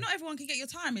streets. Yeah, No, but not everyone can get your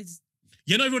time. It's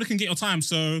not everybody can get your time.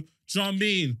 So, do you know what I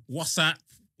mean? WhatsApp,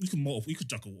 we could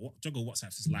juggle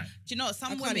WhatsApps. It's like, do you know what?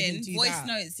 Some I can't even women do voice that.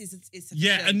 notes is sufficient.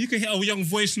 yeah, and you can hit a young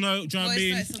voice note. Do you know what I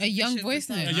mean? Voice notes are A young sufficient voice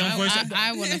for note. some. A young voice note.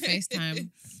 I want to FaceTime.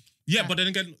 Yeah, but then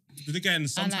again,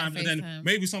 sometimes, and then FaceTime.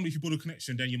 maybe somebody, if you build a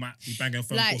connection, then you might be banging a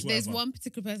phone Like, calls, there's whatever. one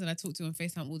particular person I talk to on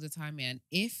FaceTime all the time, yeah, and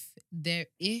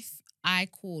if I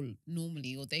call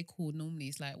normally or they call normally,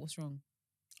 it's like, what's wrong?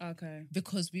 Okay.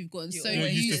 Because we've gotten You're so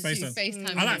always used to FaceTime.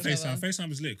 FaceTime. I like with each FaceTime. other.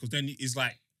 FaceTime is lit because then it's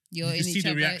like, You're you in can see each the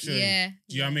other. reaction. Yeah.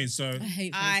 do you know what I mean? So I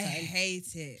hate I FaceTime.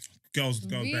 hate it. girls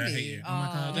bare Really? hate it. Oh my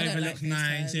Oh, god, I they don't even like look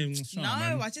nice. FaceTime. No, Man.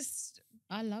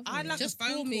 I love it. I like Just a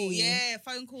phone call call. me. Yeah,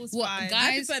 phone calls. What, fine.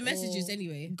 guys? I prefer messages or-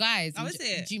 anyway. Guys. Oh, is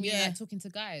it? Do you mean Yeah. like talking to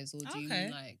guys or do you Okay.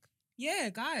 mean like... Yeah,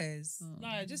 guys. Oh.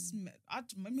 Like, just I mean,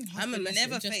 I'm a husband message.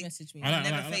 never Just fake. message me. I like,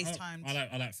 Never I like, FaceTimed.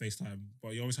 I like FaceTime,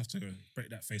 but you always have to break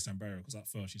that FaceTime barrier because at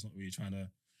first she's not really trying to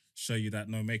show you that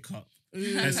no makeup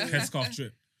headscarf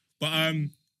trip. But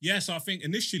yeah, so I think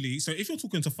initially, so if you're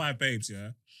talking to 5 babes,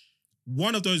 yeah,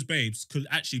 one of those babes could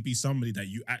actually be somebody that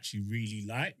you actually really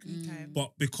like. Okay.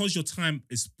 But because your time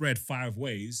is spread 5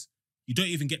 ways, you don't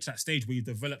even get to that stage where you've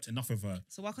developed enough of her.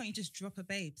 So why can't you just drop a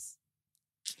babes?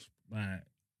 Like,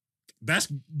 that's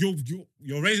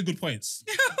you're raising good points.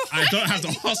 I don't have the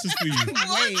answers for you.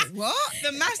 Wait, what?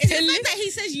 The massive. It's the fact that he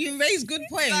says you raise good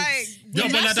points. Like, Yeah,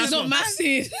 but like, that's not what-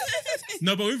 massive.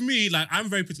 No, but with me, like, I'm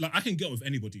very like, I can get with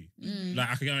anybody. Mm. Like,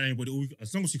 I can get with anybody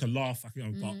as long as you can laugh. I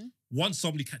can. But Mhm. once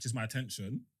somebody catches my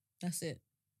attention, That's it.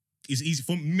 it's easy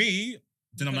for me.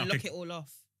 Then I'm you like, lock okay, it all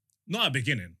off. not at the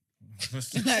beginning. Let's,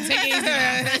 Take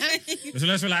it easy.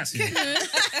 let's relax here.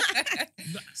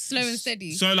 Slow and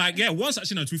steady. So, like, yeah, once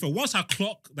actually, no, to be fair, once I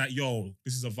clock that, yo,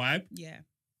 this is a vibe, Yeah,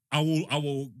 I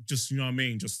will just, you know what I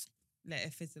mean, just let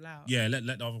it fizzle out. yeah, let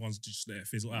the other ones just let it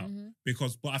fizzle out. Mhm.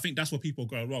 But I think that's where people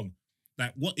go wrong.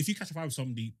 Like, what if you catch a vibe with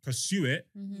somebody, pursue it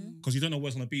Mhm. because you don't know where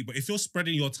it's gonna be. But if you're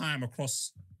spreading your time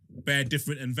across bare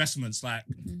different investments, like,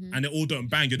 Mhm. and they all don't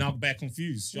bang, you're now bare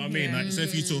confused. You know what I mean? Like, so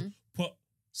if you to Mhm.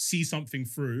 see something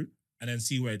through and then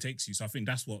see where it takes you. So I think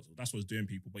that's what's doing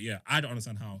people. But yeah, I don't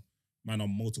understand how man on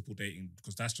multiple dating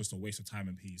because that's just a waste of time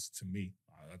and peace to me.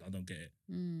 I don't get it.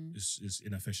 Mm. It's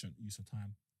inefficient use of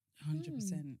time.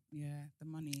 100%. Yeah, the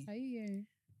money. How you?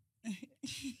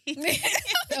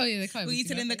 Oh yeah, they can't. Were even you see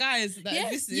telling my the face. guys that Yeah,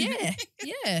 listen?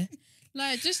 yeah.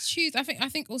 Like, just choose. I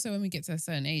think also when we get to a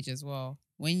certain age as well,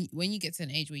 when you get to an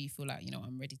age where you feel like, you know,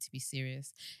 I'm ready to be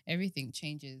serious, everything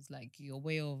changes. Like your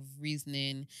way of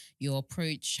reasoning, your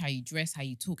approach, how you dress, how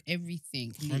you talk,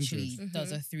 everything literally 100.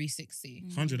 does a 360.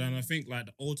 100. And I think like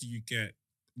the older you get,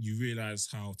 you realize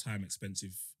how time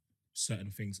expensive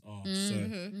certain things are. So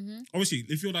Mm-hmm. obviously,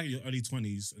 if you're like in your early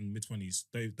 20s and mid 20s,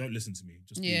 don't listen to me.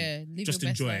 Just Yeah, live just your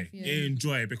best enjoy. life, yeah.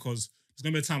 Enjoy because there's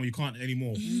gonna be a time where you can't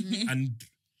anymore. Mhm. And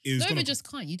it was Don't gonna. even just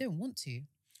can't. You don't want to.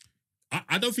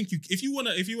 I don't think you. If you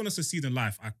wanna succeed in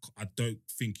life, I don't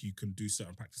think you can do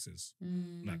certain practices.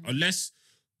 Like unless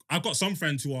I've got some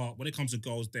friends who are when it comes to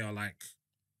girls, they are like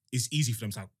it's easy for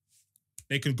them to.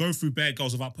 They can go through bare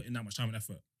girls without putting that much time and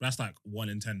effort. But that's like 1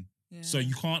 in 10. Yeah. So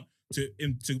you can't to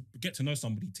get to know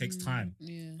somebody takes time.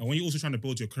 Yeah. And when you're also trying to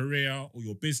build your career or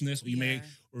your business, or you may Yeah.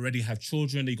 already have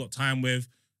children that you got time with,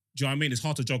 do you know what I mean? It's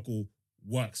hard to juggle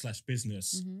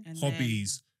work/business, Mhm. And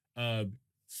hobbies,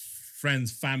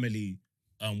 friends, family,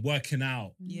 working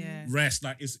out, Yeah. rest.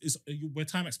 Like it's we're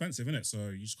time expensive, isn't it? So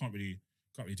you just can't really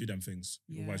do them things.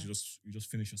 Yeah. Otherwise, you just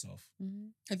finish yourself. Mhm.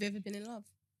 Have you ever been in love?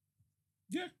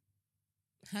 Yeah.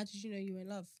 How did you know you were in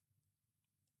love?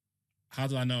 How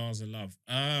do I know I was in love?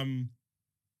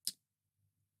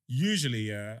 Usually,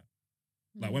 yeah.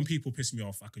 Like when people piss me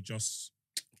off, I could just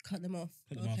Cut them off.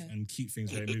 put them off and keep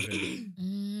things very moving.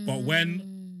 Mm. But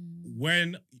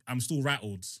when I'm still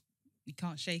rattled, You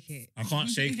can't shake it. I can't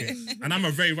shake it. And I'm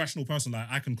a very rational person. Like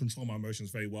I can control my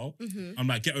emotions very well. Mhm. I'm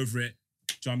like, get over it.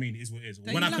 Do you know what I mean? It is what it is.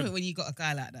 Don't you love it when you got a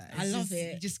guy like that? I It's love just-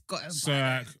 it. You just got him. So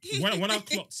like, when I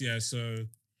clocked, yeah, so do you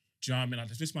know what I mean? Like,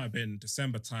 this might have been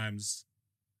December times,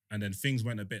 and then things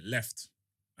went a bit left.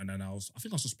 And then I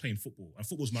think I was just playing football. And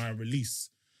football's my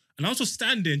release. And I was just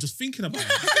standing, just thinking about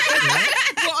it. You know?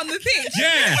 What on the pitch?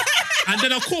 Yeah. And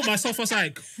then I caught myself, I was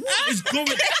like, what is going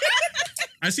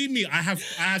I see me. I have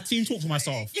team talk to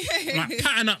myself. I'm like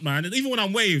patting up, man. And even when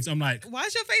I'm waved, I'm like,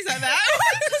 Why's your face like that?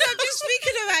 Because I've been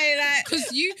speaking about it, like.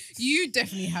 Because you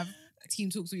definitely have team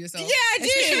talks with yourself. Yeah, I do.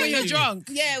 Especially when you're drunk.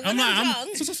 Yeah, when I'm like,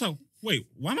 drunk. so just like, wait,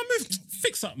 why am I moving?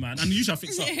 Fix up, man. And usually I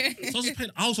fix up. So I was just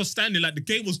playing. I was just standing like the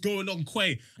game was going on.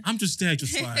 Quay. I'm just there,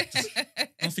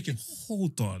 I was thinking,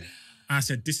 hold on. I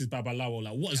said, this is Babalawo.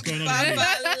 Like, what is going on? Here? Like,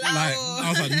 I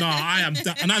was like, nah, I am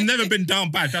down. And I've never been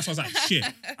down bad. That's why I was like, shit,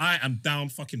 I am down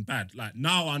fucking bad. Like,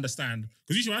 now I understand.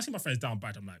 Because usually when I see my friends down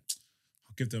bad, I'm like,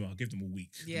 I'll give them a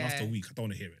week. Yeah. And after a week, I don't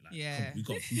want to hear it. Like, Yeah.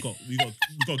 come on, we got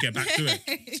to get back to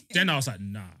it. Then I was like,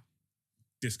 nah,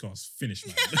 this girl's finished,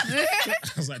 man. I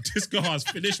was like, this girl has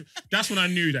finished. That's when I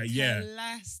knew that, yeah.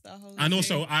 Last the whole And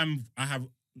also, thing.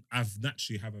 I've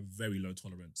naturally have a very low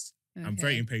tolerance. I'm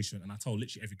very impatient, and I told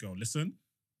literally every girl, listen,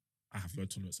 I have low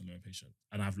tolerance and low impatience,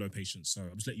 and I have low patience. So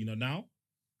I'm just letting you know now,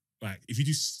 like if you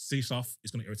do say stuff,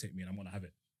 it's gonna irritate me, and I'm gonna have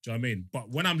it. Do you know what I mean? But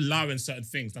when I'm allowing certain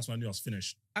things, that's when I knew I was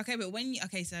finished. Okay, but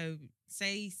so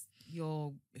say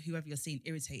whoever you're seeing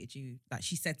irritated you, like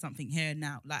she said something here and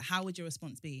now, like how would your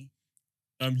response be?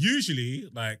 Usually,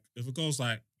 like if a girl's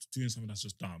like doing something that's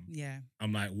just dumb, Yeah.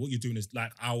 I'm like, what you're doing is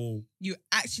like I will. You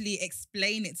actually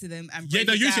explain it to them and Yeah, break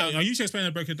no, it usually down. I usually explain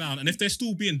and break it down, and if they're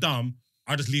still being dumb,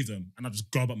 I just leave them and I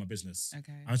just go about my business.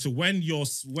 Okay. And so when Do you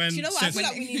know what? I sense, feel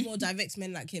like we need more direct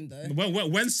men like him, though.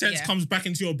 when sense Yeah. comes back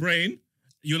into your brain,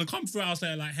 you're gonna come through. I'll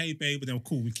say like, "Hey, babe," but then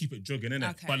cool, we keep it jogging,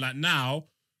 innit? Okay. But like now,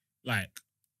 like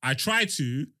I try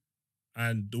to,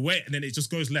 and then it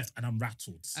just goes left, and I'm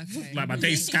rattled. Okay. Like my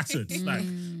day's scattered. Like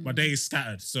Mm. my day is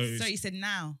scattered. So, So you said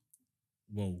now.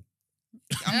 whoa.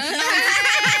 I'm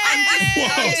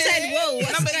Whoa. You said, whoa, No,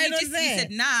 what's but going you on there?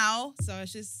 said now, so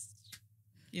it's just,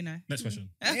 Next question.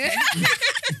 Okay.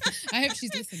 I hope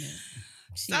she's listening.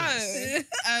 So,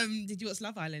 did you watch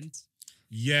Love Island?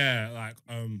 Yeah, like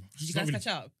Did it's you not guys really- catch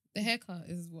up? The haircut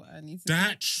is what I need to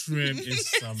that trim is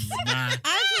some mad.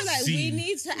 I feel like we scene.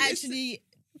 need to actually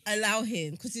allow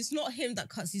him because it's not him that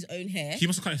cuts his own hair. He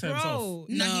must have cut his hair himself. Bro,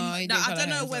 No, he didn't I cut don't her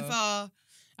know himself. whether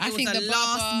I it think was a the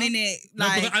last barber- minute, No,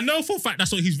 like, but I know for a fact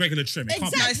that's not his regular trim. It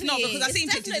can't be. No, it's not, because I seen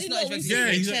It's pictures, it's definitely not his what we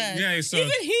regular- see Yeah, pictures. yeah. So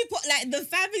Even he put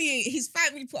like his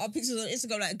family put up pictures on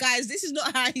Instagram like, guys, this is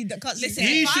not how he cuts his Listen,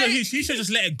 hair. he should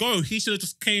just let it go. He should have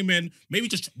just came in, maybe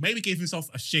give himself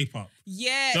a shape up.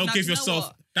 yeah. Don't now, give do you know yourself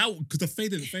what? that because the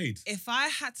fade didn't fade. If I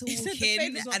had to He walk said the fade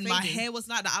in was not and my fading. hair was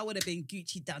like that, I would have been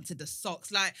Gucci down to the socks.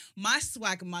 Like my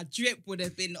swag and my drip would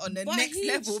have been on the But next he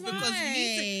level because we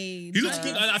need tried. He looks No.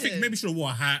 good. I think maybe he should have wore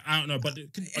a hat. I don't know, but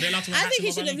are they allowed to wear I hats think he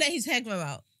in should Love have Island? let his hair grow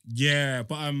out. Yeah,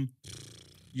 but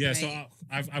yeah. So Mate.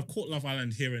 I've caught Love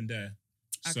Island here and there.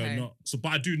 So Okay. but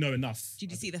I do know enough. to.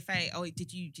 Did you see the Faye? Oh,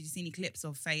 did you see any clips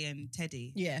of Faye and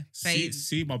Teddy? Yeah. Faye?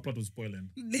 See, my blood was boiling.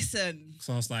 Listen,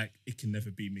 So I was like, it can never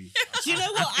be me. Do you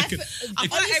know what? I could- I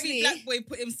feel like every honestly, black boy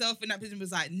put himself in that position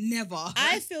was like, never.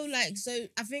 I feel like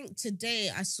I think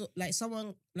today I saw like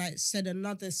someone like said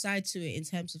another side to it in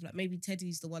terms of like maybe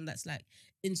Teddy's the one that's like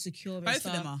insecure and both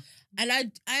stuff. of them are. And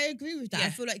I agree with that. I Yeah.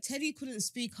 feel like Teddy couldn't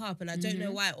speak up, and I don't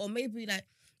know why. Or maybe like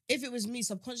if it was me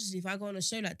subconsciously, if I go on a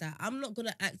show like that, I'm not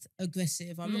gonna act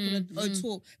aggressive. I'm not gonna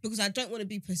talk because I don't want to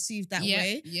be perceived that Yeah,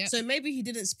 way. yeah. So maybe he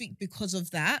didn't speak because of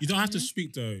that. You don't have to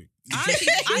speak though. You I don't-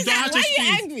 think- I you don't have to Why are you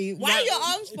speak. angry? Why are your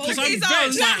arms Because folded?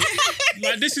 I'm His arms. vexed.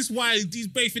 Like this is why these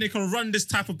babe think they can run this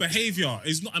type of behavior.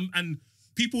 It's not, and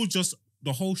people just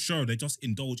the whole show they just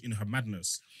indulge in her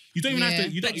madness. You don't even have to.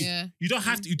 You don't. Yeah. You don't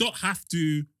have to. You don't have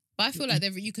to. But I feel like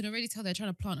you can already tell they're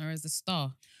trying to plant her as a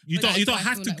star. You But don't. that's You don't what I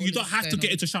have feel to. like You all don't this have to going get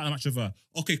on. into shouting a match with her.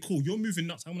 Okay, cool. You're moving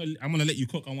nuts. I'm gonna let you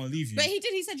cook. I want to leave you. But he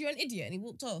did. He said you're an idiot, and he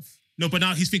walked off. No, but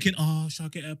now he's thinking, oh, should I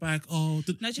get her back? Oh, No,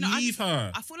 do you know, leave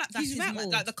her. I feel like that's He's his,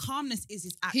 rattled. like the calmness is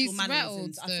his actual He's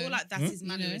mannerisms. rattled, I feel though. like that's Huh? his You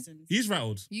know? mannerisms. He's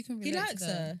rattled. You can He relate likes to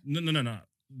that. her. No.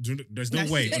 There's no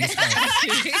That's way it. on this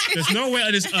earth. There's no way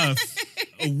on this earth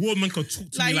a woman could talk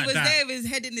to Like me he like was that. there with his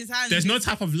head in his hands. There's no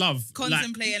type of love.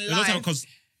 Contemplating life. life. Because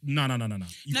no. You No, can't.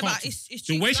 but it's The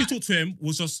true, way she like- talked to him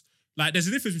was just like there's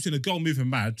a difference between a girl moving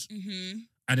mad Mhm.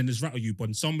 and then there's rattle you,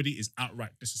 but somebody is outright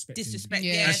disrespecting Disrespect,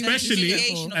 Yeah, yeah. Especially- the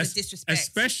humiliation of Especially- the disrespect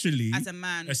Especially, as a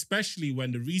man. especially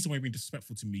when the reason why you're being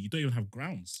disrespectful to me, you don't even have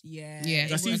grounds. Yeah, Yeah,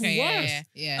 That's it was- even okay, worse.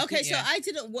 Yeah. Okay, yeah. so I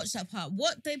didn't watch that part.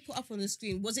 What they put up on the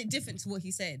screen, was it different to what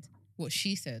he said? What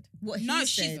she said. What he No,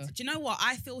 said. do you know what?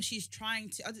 I feel she's trying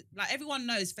to, like, everyone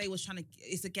knows Faye was trying to,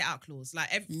 it's a get out clause. Like,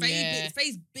 Yeah.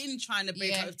 Faye's been trying to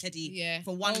break Yeah. up with Teddy Yeah.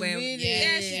 for one Oh, way. really?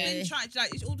 Yeah, she's Yeah. been trying,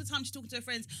 like, all the time she's talking to her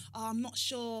friends. Oh, I'm not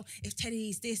sure if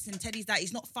Teddy's this and Teddy's that.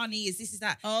 He's not funny. Is this, is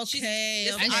that. Okay.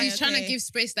 She's- And okay, she's trying to okay. give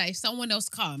space that if someone else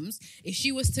comes, if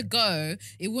she was to go,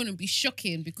 it wouldn't be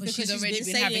shocking because Because she's she's already been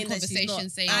been saying having that she's not-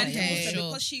 conversations saying And that Okay. for also sure.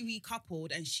 because she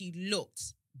recoupled and she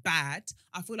looked bad,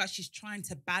 I feel like she's trying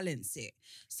to balance it.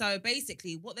 So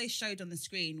basically, what they showed on the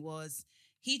screen was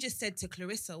he just said to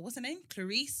Clarissa, what's her name?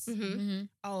 Clarice? Mhm. Mhm.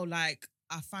 Oh, like,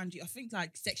 I found you, I think,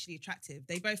 like, sexually attractive.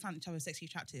 They both found each other sexually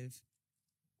attractive.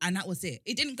 And that was it.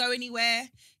 It didn't go anywhere.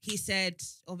 He said,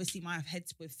 obviously, my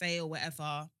head's with Faye or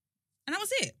whatever. And that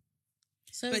was it.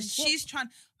 So But what- she's trying,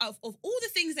 of all the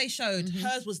things they showed, Mhm.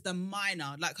 hers was the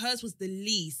minor, like hers was the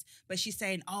least. But she's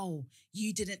saying, oh,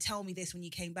 you didn't tell me this when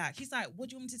you came back. He's like, what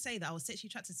do you want me to say? That I was sexually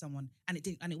attracted to someone and it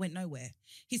didn't, and it went nowhere.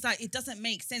 He's like, it doesn't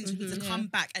make sense for me to Mhm. come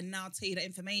back and now tell you that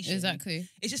information. Exactly.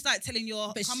 It's just like telling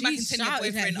your, But come back she and tell your shouted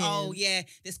at boyfriend, oh him. yeah,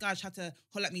 this guy tried to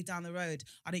holler at me down the road.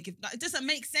 I didn't give, like, it doesn't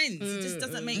make sense. It just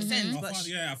doesn't make Mhm. sense. I But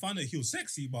found, I found that he was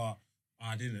sexy, but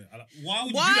I didn't. Why would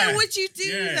you do why that? would you do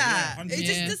Yeah, that? yeah, It 100%.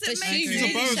 just Yeah. doesn't But make she He's a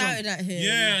sense. really bozo. shouted at him.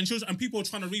 Yeah, and people were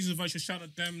trying to reason why she shout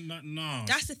at them. Like, no.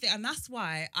 That's the thing, and that's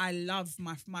why I love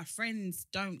my friends.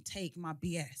 Don't take my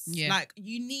BS. Yeah. Like,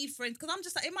 you need friends, because I'm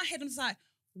just like, in my head, I'm just like,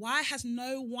 why has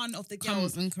no one of the Come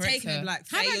girls and correct taken her. him like,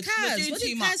 How Faye, about you're Kaz? doing What too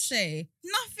did much? Kaz say?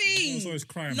 Nothing. Also, it's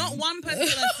crying. Not one person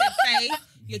has said, Faye,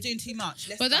 you're doing too much.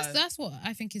 Let's But go. that's what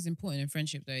I think is important in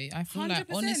friendship, though. I feel like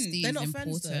 100%. honesty They're is not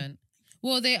friends, though. important.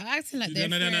 Well, they're acting like they're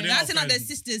No, no, no, friends. they are That's like they're friends.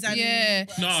 sisters. And Yeah.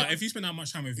 No, if you spend that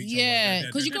much time with each other, Yeah, they're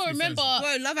because you gotta definitely remember.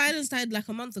 friends. Bro, Love Island started like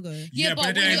a month ago. Yeah,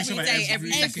 but they're when with each you're other every day,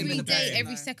 every every single day, day.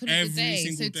 every second of the Every day.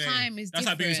 single So day. time is That's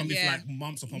different. like doing something Yeah. for like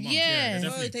months upon months. Yeah. Yeah, Bro,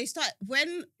 definitely. they start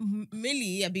when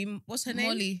Millie, what's her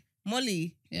name?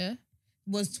 Molly Yeah.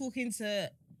 was talking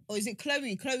to, or is it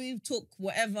Chloe? Chloe took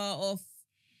whatever off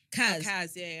Kaz.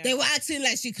 Kaz, yeah. They were acting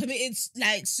like she committed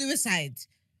like suicide.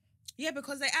 Yeah,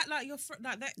 because they act like you're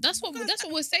like that. That's what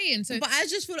we're saying. So But I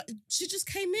just feel like she just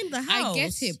came in the house. I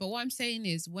get it, but what I'm saying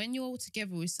is when you're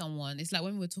together with someone, it's like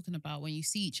when we were talking about when you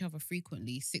see each other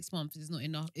frequently, 6 months is not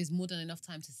enough, is more than enough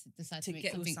time to decide to make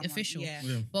get with something someone. official. Yeah.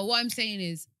 Yeah. But what I'm saying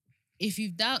is, if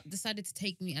you've decided to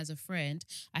take me as a friend,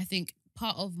 I think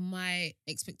part of my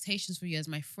expectations for you as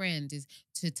my friend is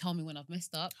to tell me when I've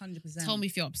messed up. 100%. Tell me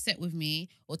if you're upset with me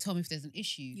or tell me if there's an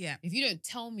issue. Yeah. If you don't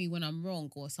tell me when I'm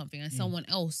wrong or something and someone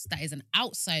else that is an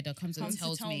outsider comes and Come to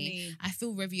tells tell me, I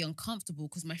feel very uncomfortable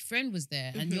because my friend was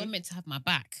there and Mhm. you're meant to have my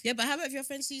back. Yeah, but how about if your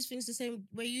friend sees things the same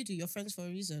way you do? You're friends for a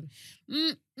reason.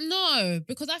 No,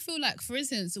 because I feel like, for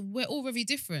instance, we're all very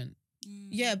different.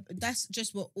 Yeah, but that's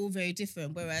just we're all very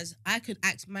different. Whereas I could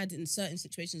act mad in certain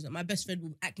situations, but my best friend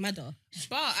will act madder.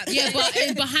 But Yeah, but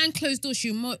behind closed doors,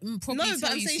 she probably No, tell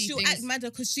but I'm you saying see she'll things. act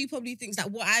madder because she probably thinks that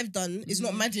what I've done is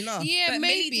not mad enough. Yeah, but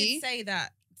Millie maybe. did say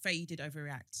that Faye, you did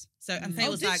overreact. So and Mm. Faye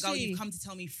Oh, was did like, "Oh, she? you come to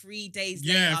tell me 3 days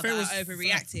Yeah, later Faye was that I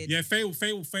overreacted." Yeah,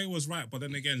 Faye was right, but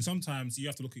then again, sometimes you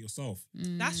have to look at yourself.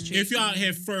 That's true. If you're out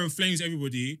here throwing flames at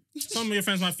everybody, some of your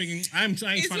friends might thinking, "I'm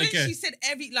trying it's to when get." she said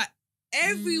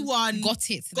everyone got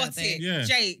it. got that day. it. Yeah.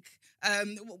 Jake.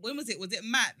 When was it? Was it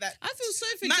Matt that? I feel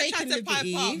sorry for Matt Jake tried and to pipe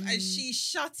Liberty. up and she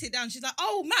shut it down. She's like,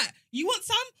 "Oh, Matt, you want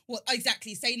some?" Well,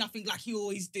 exactly. Say nothing like you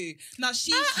always do. Now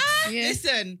she, Yeah.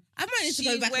 listen. I might need to She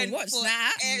go back went and watch for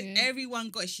that. Yeah. Everyone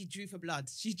got. She drew for blood.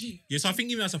 She drew. Yeah, so I think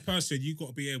even as a person, you got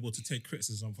to be able to take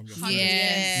criticism from your friends.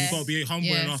 Yeah. You got to be humble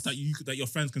Yes. enough that your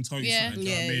friends can tell you Yeah. something. Do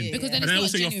you know what I Yeah, mean? yeah, Because then And it's then not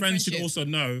also a your genuine friends should friendship. also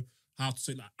know how to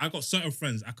say. Like, I got certain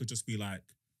friends I could just be like,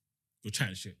 "You're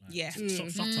chatting shit." Like, Yeah.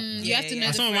 shut up, man. You have to know Yeah.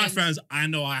 And the some of my friends. friends, I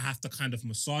know I have to kind of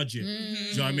massage it. Do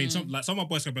you know what I mean? Some of my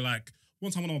boys can be like,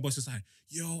 one time one of my boys was like,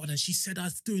 "Yo," and then she said I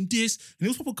was doing this, and there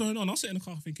was probably going on. I was sitting in the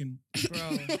car thinking,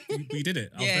 Bro. we did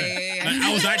it. I was Yeah, there. yeah, yeah. Like,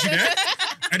 I was actually there.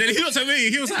 And then he looked at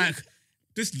me, he was like,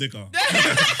 "This nigga."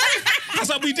 I was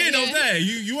like, "We did, I was there.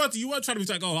 You weren't trying to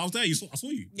be like, oh, I was there, I saw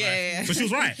you." Yeah, Like, yeah, yeah. But she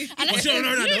was right. And But that's she don't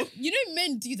know that though. you know,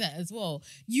 men do that as well.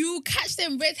 You catch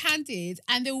them red-handed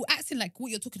and they will acting like what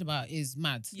you're talking about is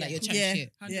mad. Yeah. Like you're chatting Yeah.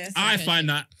 shit. Yeah. I find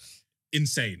that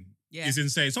insane. Yeah. It's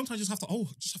insane. Sometimes you just have to hold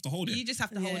it. You just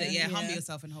have to hold it. Yeah, Yeah, humble yeah.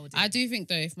 yourself and hold it. I do think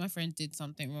though, if my friend did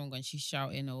something wrong and she's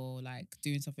shouting or like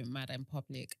doing something mad in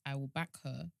public, I will back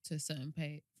her to a certain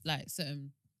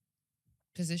certain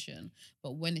position.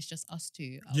 But when it's just us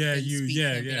two, I'll then speak to her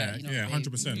and be like, you know what, babe,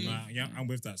 100%. Mhm. Like, yeah, I'm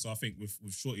with that. So I think with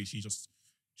Shorty, she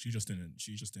She just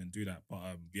didn't do that.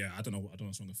 But yeah, I don't know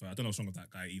what's wrong with her. I don't know what's wrong with that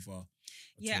guy either.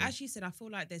 Yeah, at all. as you said, I feel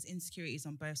like there's insecurities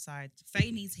on both sides. Faye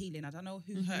needs healing. I don't know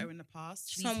who hurt her in the past.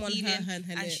 She Someone needs hurt healing, her in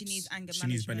her and she lips. needs anger She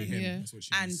needs Benny management. Hinn. Yeah. That's what she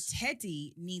And needs.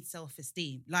 Teddy needs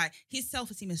self-esteem. Like his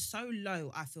self-esteem is so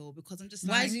low, I feel, because I'm just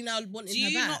Why like, is he now wanting do her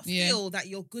you back? not Yeah. feel that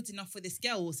you're good enough for this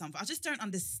girl or something? I just don't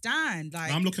understand.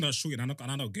 Like, I'm looking at Shorty and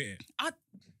I don't get it.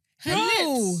 Her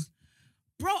bro, lips.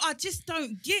 bro, I just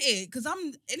don't get it. Because I'm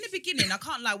in the beginning, I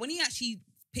can't lie. When he actually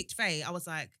picked Faye, I was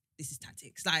like, this is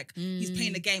tactics. Like he's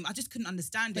playing the game. I just couldn't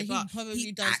understand But it. he But probably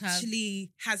he does have-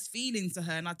 actually has feelings to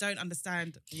her, and I don't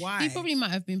understand why. He probably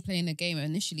might have been playing a game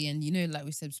initially, and like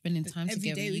we said, spending time Every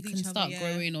together, day you with can each other, start yeah.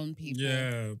 growing on people.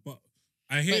 Yeah, but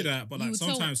I hear But that. But you like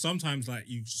would tell- sometimes like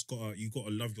you gotta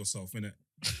love yourself, innit?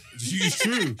 It's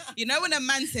true. You know when a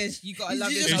man says you gotta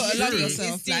love You just yourself, gotta It's love true.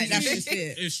 yourself. Like that's true. just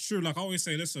it. It's true. Like I always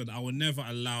say, listen, I will never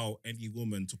allow any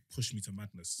woman to push me to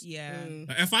madness. Yeah. Mm.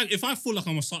 Like if I feel like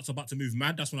I'm about to move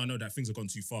mad, that's when I know that things have gone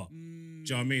too far. Do you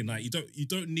know what I mean? Like you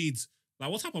don't need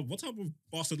like what type of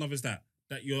bastard love is that?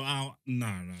 That you're out?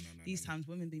 No. These times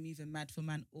women be moving mad for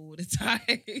man all the time.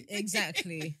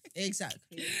 Exactly.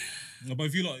 No, but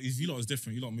if you lot is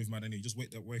different, you lot move mad, and you just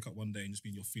wake up one day and just be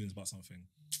in your feelings about something.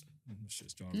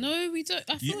 Shit's jarring. No, we don't.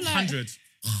 I feel like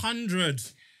 100.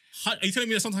 Are you telling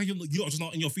me that sometimes you lot are just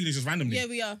not in your feelings just randomly? Yeah,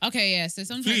 we are. okay, yeah. So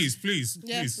sometimes Please.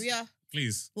 Yeah, we are.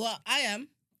 Please. Well, I am.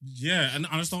 Yeah, and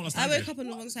I just don't I understand wake it. up on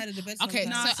the wrong side of the bed. Okay,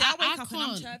 No, sometimes. so see, I I wake up and I'm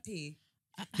can't. chirpy.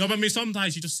 No, but I mean,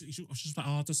 sometimes you just like,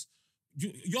 oh, just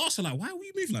you also like, why were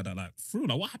you moving like that? Like, for real,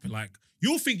 like, what happened? Like,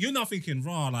 you're now thinking,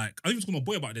 raw, like, I even told my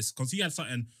boy about this because he had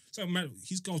something man,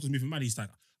 his girls was moving mad. He's like,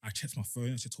 I checked my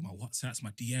phone, I checked all my WhatsApps, my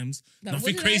DMs. Like, Nothing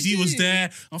what did I crazy was do? there.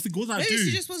 I think, what did I Maybe do?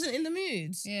 she just wasn't in the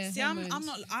mood. yeah. See,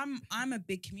 I'm a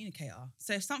big communicator.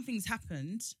 So if something's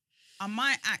happened, I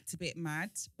might act a bit mad,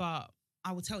 but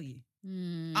I will tell you.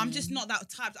 I'm just not that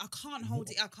type. I can't hold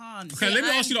it. I can't. Okay, See, let me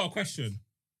I'm- ask you a question.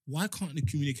 Why can't the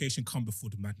communication come before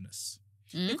the madness?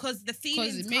 Because the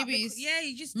feelings. maybe can't- it's- yeah,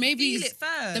 you just maybe feel it's it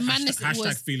first. the madness Hashtag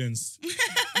was feelings.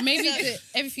 maybe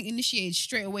everything initiated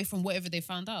straight away from whatever they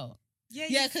found out.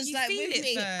 Yeah, because you like feel with it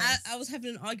me, first. I was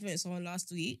having an argument with someone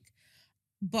last week,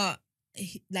 but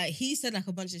he said like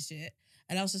a bunch of shit,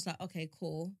 and I was just like, okay,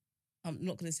 cool. I'm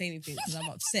not gonna say anything because I'm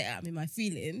upset. I'm in my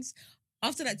feelings.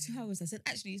 After like 2 hours, I said,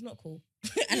 actually, it's not cool,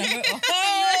 and I wrote a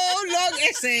whole long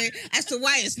essay as to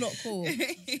why it's not cool,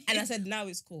 and I said, now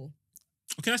it's cool.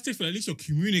 Okay, that's different. At least you're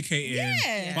communicating.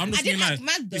 Yeah, But I'm just I didn't being act like,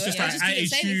 mad though. it's just I like just didn't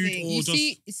say attitude anything. or You just-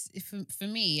 see, it's for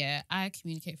me, yeah. I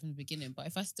communicate from the beginning, but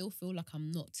if I still feel like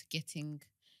I'm not getting,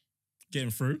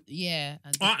 getting through. and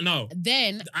No,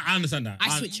 then I understand that.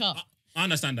 I switch up. I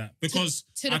understand that because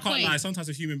To the I can't point. lie. Sometimes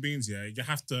with human beings, yeah, you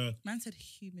have to. Man said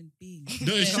human being.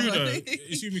 No, it's Yeah. true though.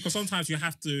 It's true because sometimes you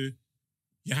have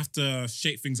to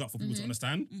shape things up for people to Mhm.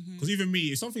 understand. Mhm. Because even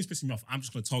me, if something's pissing me off, I'm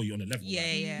just gonna tell you on the level. Yeah,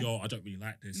 like, yeah. Yo, I don't really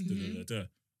like this. Mhm. And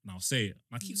I'll say it.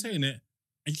 And I keep Mhm. saying it,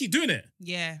 and you keep doing it.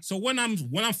 Yeah. So when I'm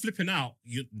flipping out,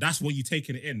 that's when you're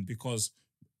taking it in because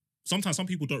sometimes some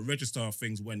people don't register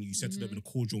things when you said to them Mhm. in a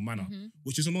cordial manner, Mhm.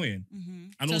 which is annoying. Mm-hmm.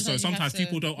 And also, Sometimes you have sometimes to-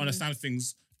 people don't mhm. understand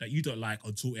things that you don't like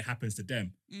until it happens to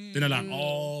them. Mm. Then they're like,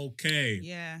 okay.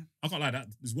 Yeah. I can't lie, that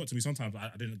it's worked to me sometimes. I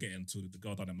didn't get it until the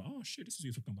girl done it. I'm like, oh shit, this is what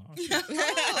you're talking about.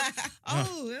 Oh, shit.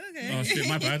 Oh, okay. Oh, shit,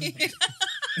 my bad.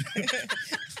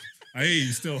 I hear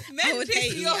you still. Men I would piss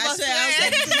hate me you. off, I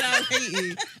swear, swear. I would hate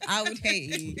you. I would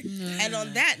hate you. No, And no, on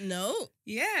no. that note,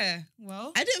 Yeah.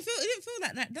 Well. it didn't feel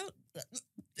like that. No,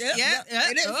 Yeah,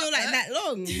 it didn't feel like that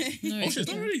long. No, Oh it's shit,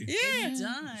 not. done already? Yeah.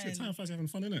 Done. Shit, time flies having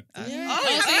fun, innit? Yeah. Oh, you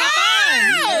Oh, had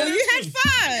fun. you had You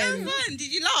fun. had fun.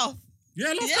 Did you laugh? Yeah,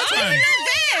 I love Yeah, that time.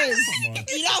 bears. Come on.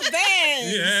 You love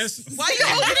bears. Yes. Why are you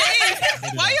holding it in?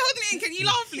 did Why are you laugh. holding it in? Can you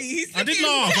laugh, please? I did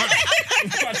laugh.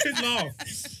 I did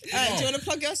laugh. Do you want to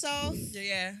plug yourself?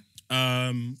 Yeah.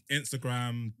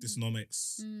 Instagram,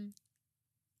 Dysonomics. Mm.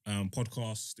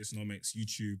 Podcast, Dysonomics.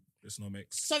 YouTube,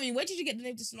 Dysonomics. Sorry, where did you get the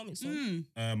name Dysonomics from?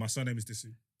 My surname is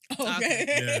Disu. Okay.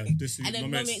 Yeah, Disu. And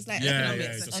then nomics, like yeah, economics.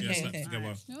 yeah, just, Okay, yeah, okay.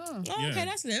 together. Oh. Oh, Yeah. okay,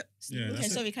 that's lit. Yeah, okay,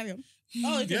 that's sorry, carry on.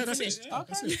 Oh, okay, Yeah, that's finished. it. Yeah,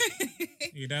 that's Okay.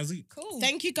 it. Yeah, that's it. Cool.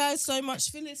 Thank you guys so much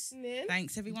for listening.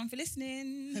 Thanks everyone for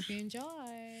listening. Hope you enjoy.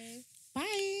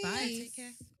 Bye. Bye. Take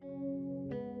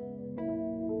care.